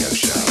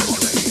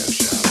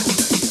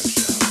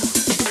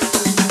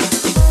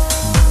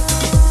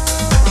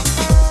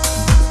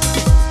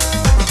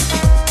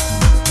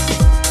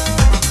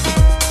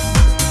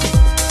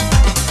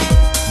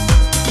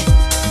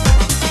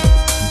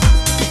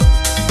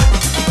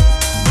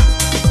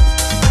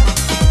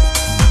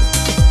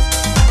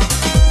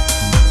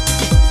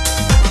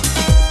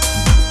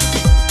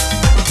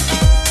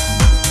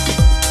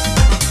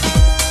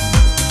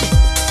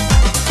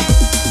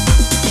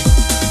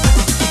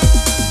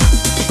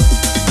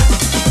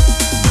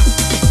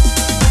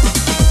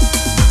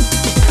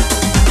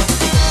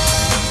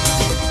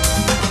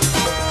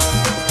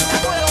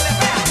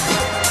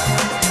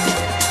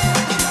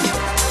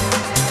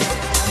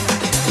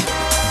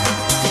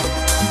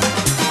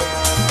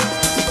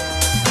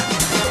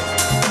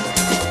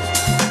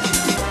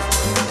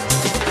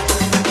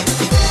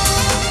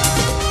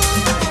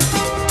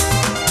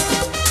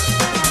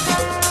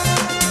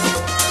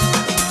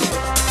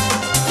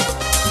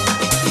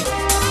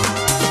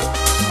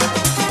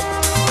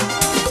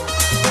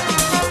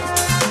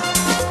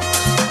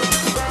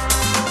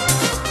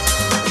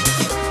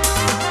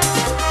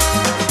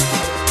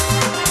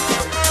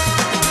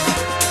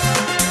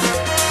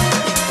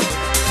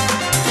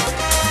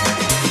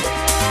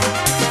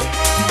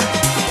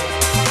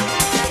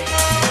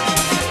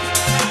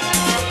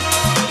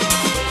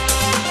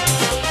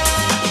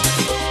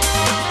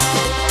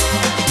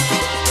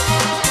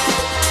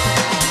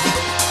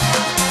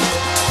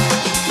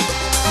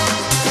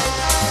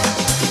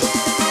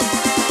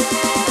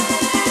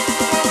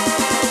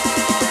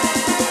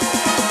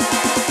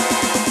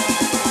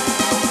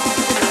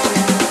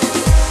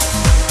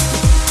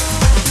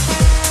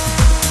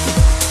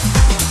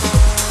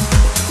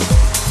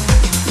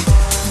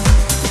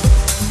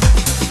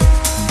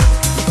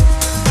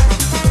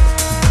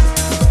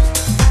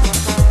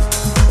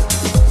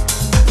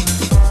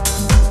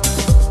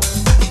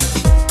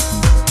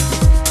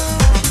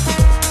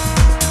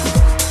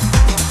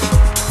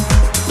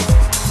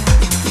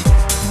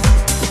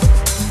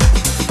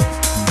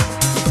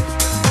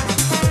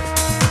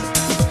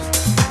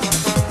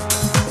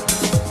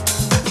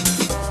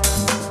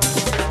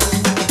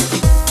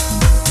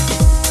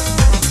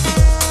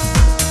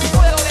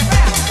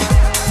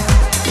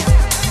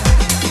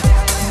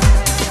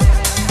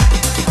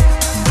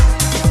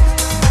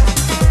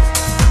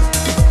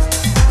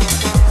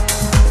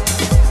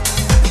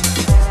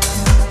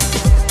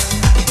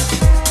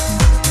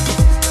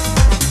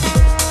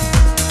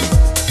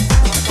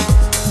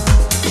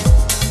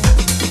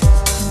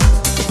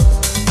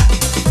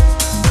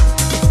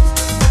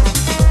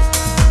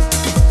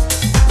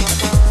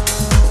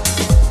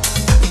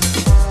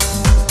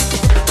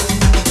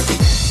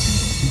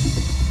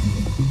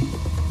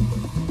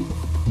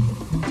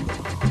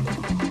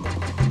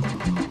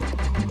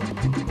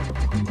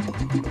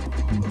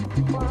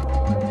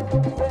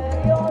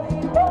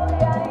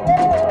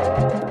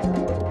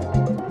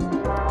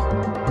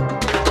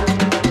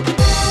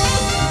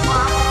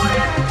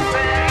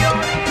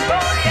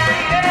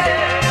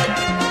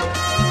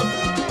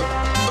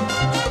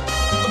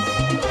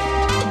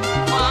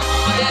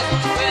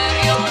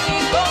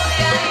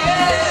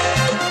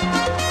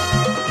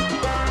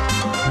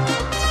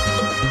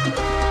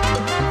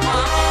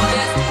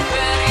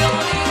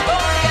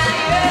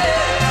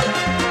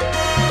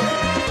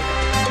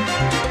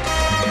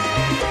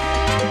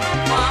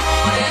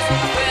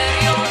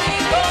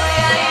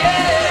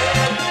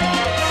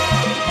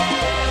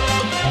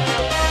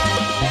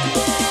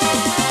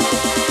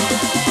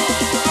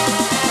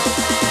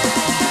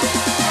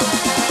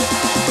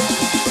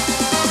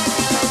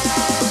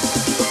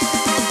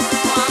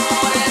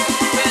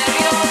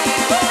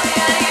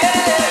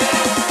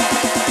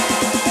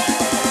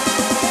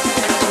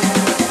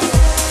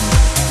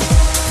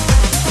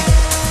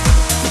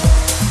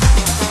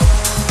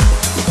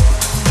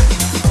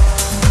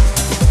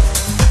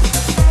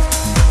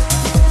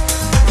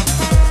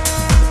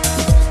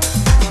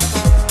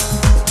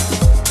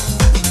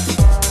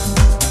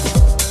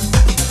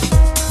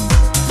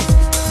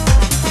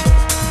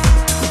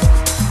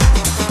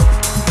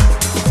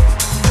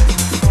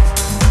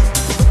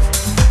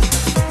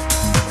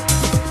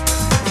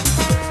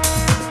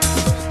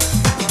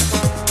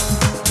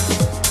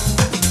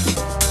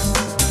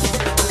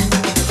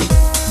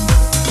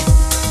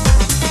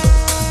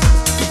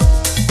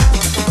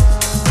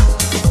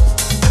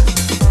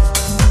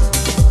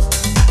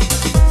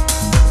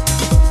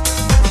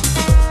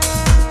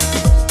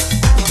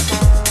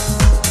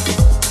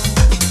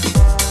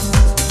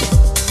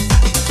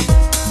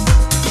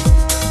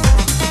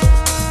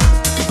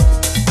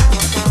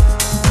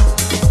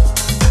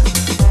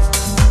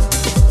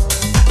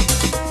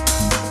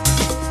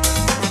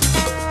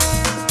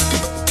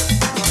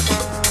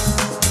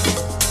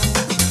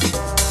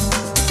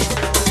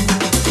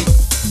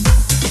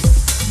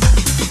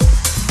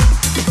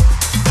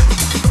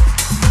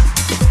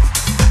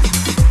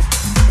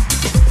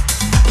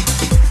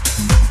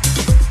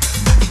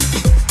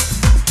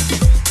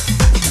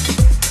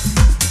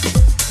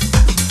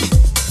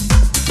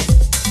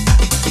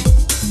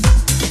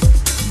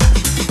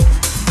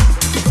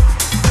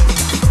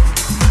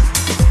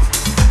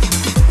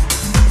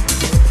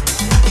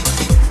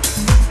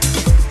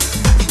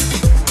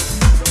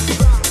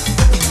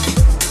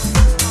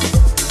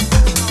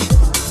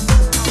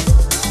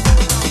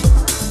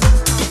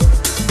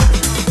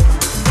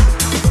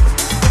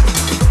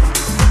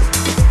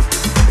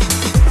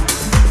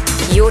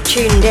 You're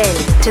tuned in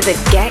to the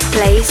Get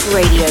Glazed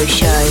Radio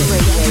Show.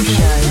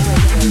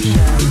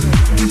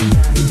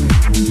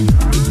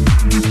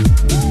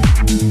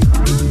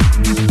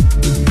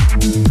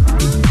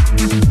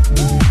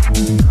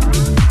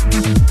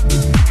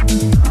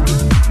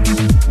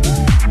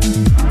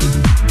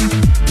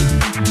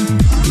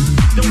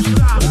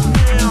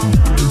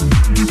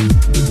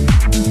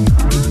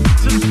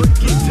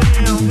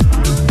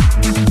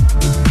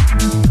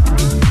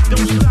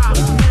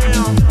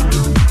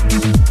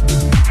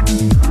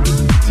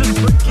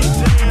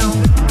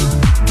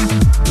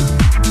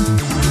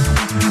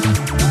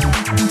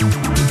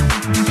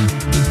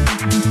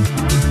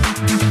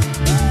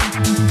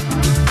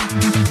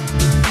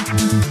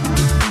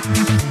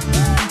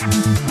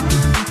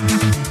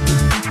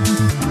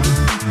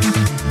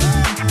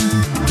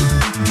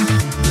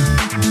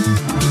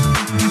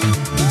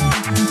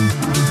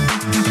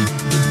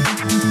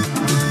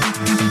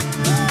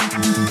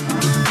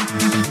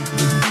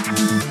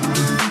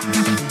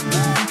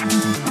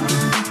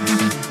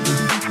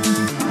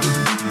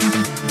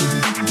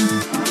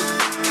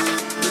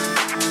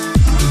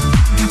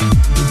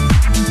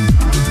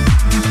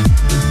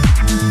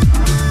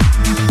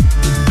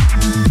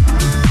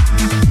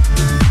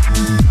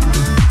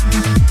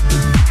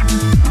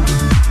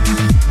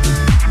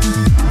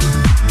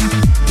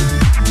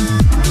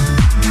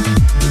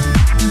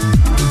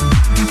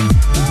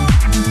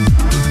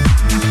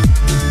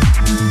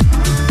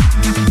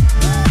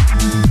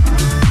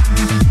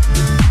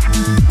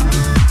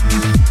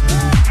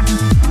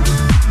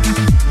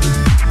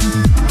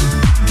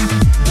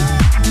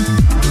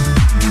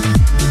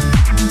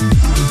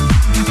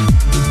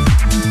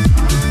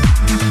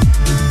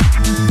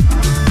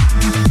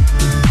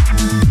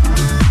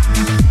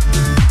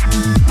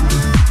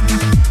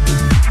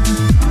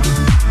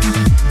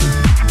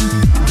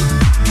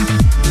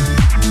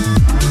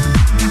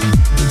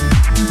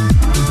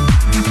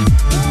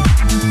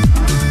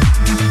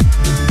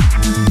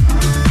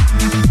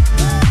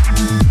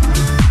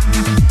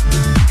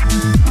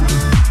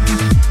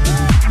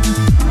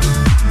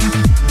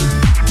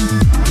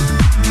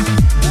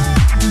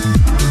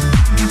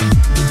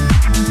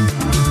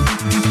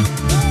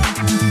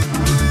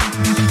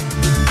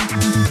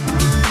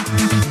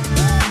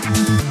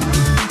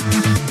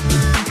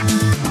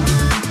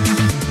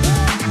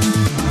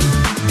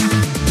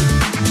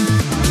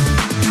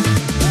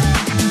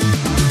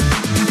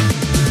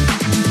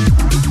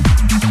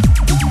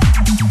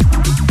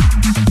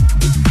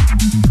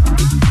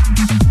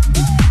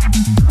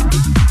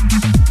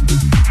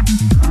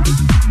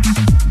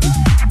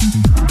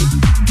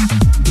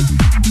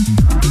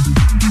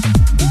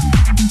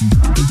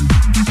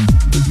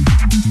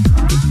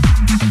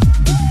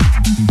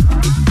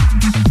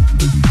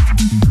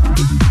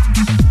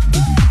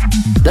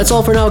 That's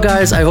all for now,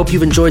 guys. I hope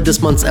you've enjoyed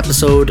this month's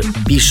episode.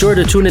 Be sure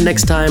to tune in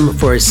next time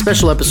for a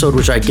special episode,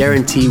 which I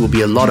guarantee will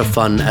be a lot of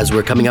fun as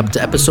we're coming up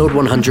to episode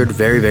 100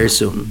 very, very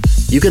soon.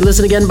 You can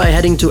listen again by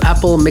heading to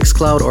Apple,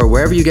 Mixcloud, or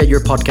wherever you get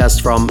your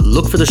podcast from.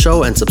 Look for the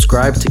show and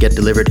subscribe to get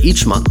delivered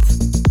each month.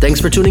 Thanks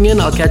for tuning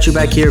in. I'll catch you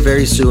back here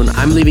very soon.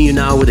 I'm leaving you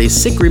now with a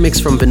sick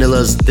remix from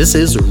Vanilla's This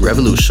Is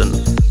Revolution.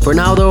 For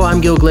now, though,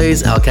 I'm Gil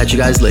Glaze. I'll catch you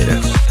guys later.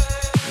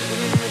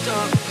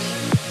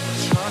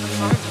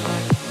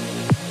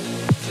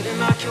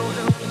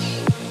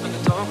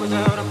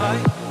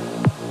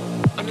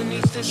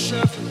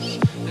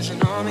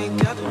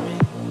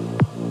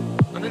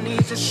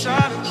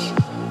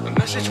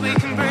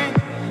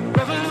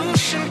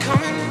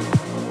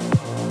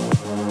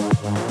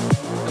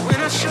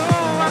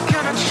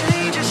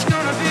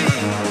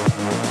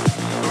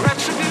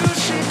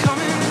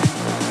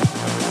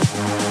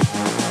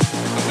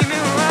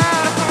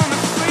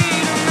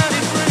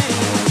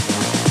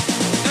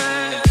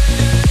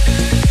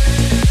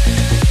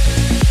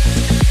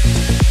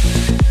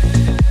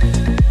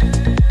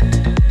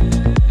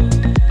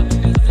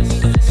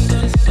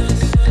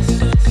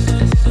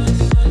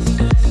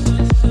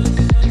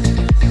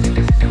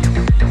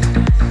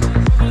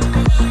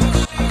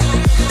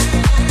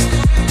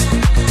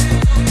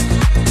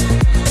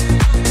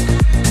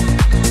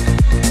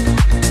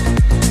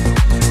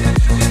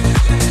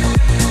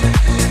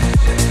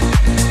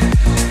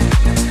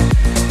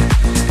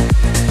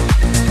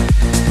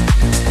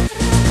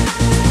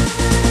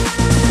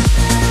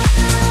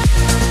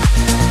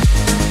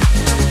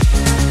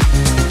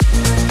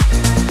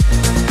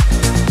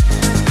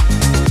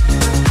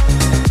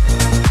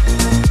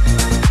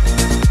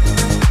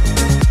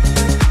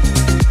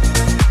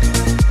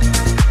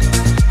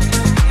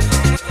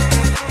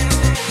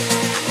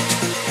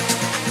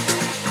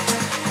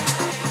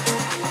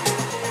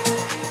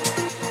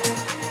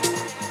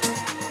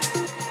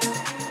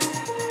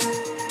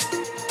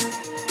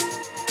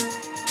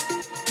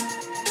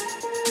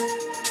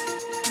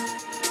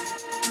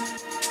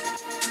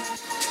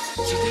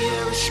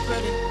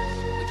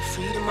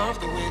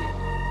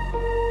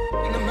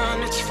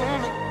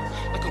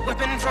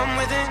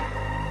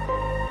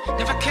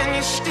 Never can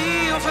you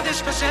steal, for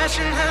this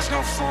possession has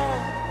no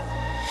form.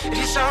 It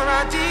is our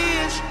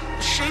ideas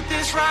Shape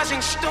this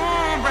rising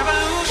storm,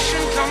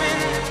 revolution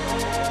coming.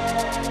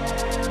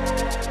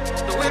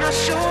 But when I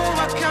show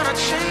what kind of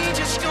change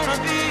it's gonna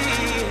be,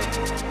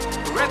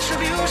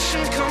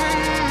 retribution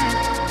coming.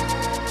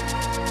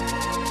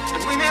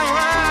 And we may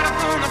ride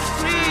upon the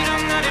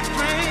freedom that it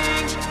brings.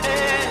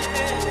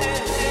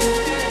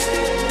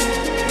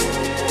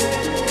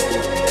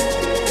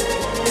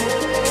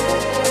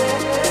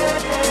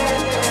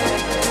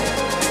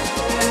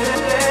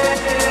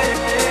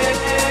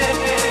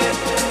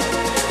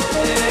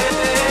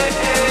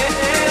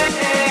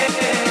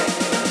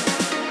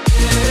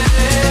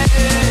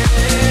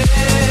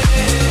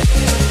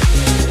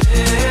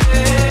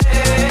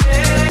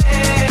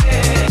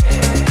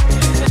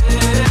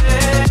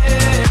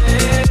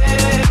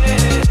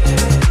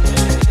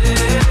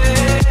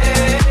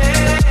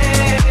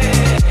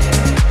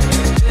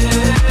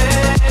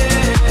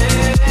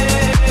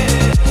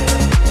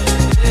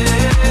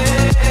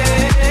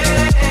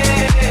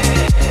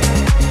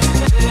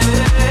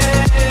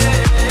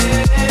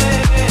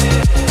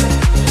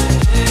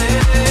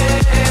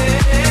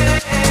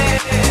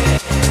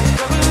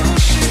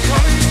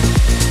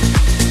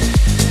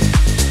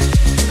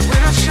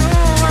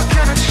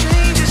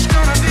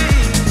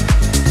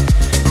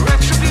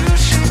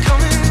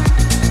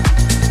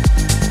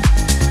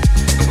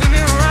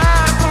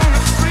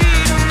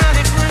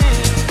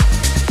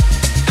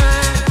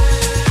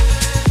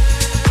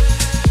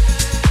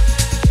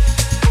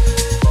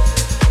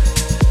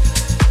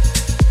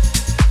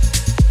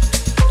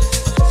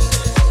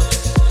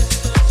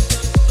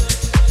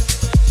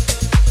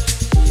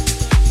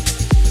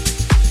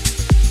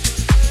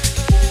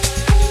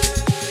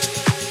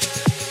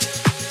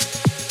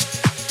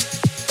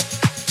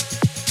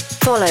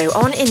 Follow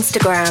on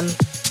Instagram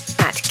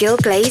at Gil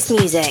Glaze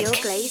Music.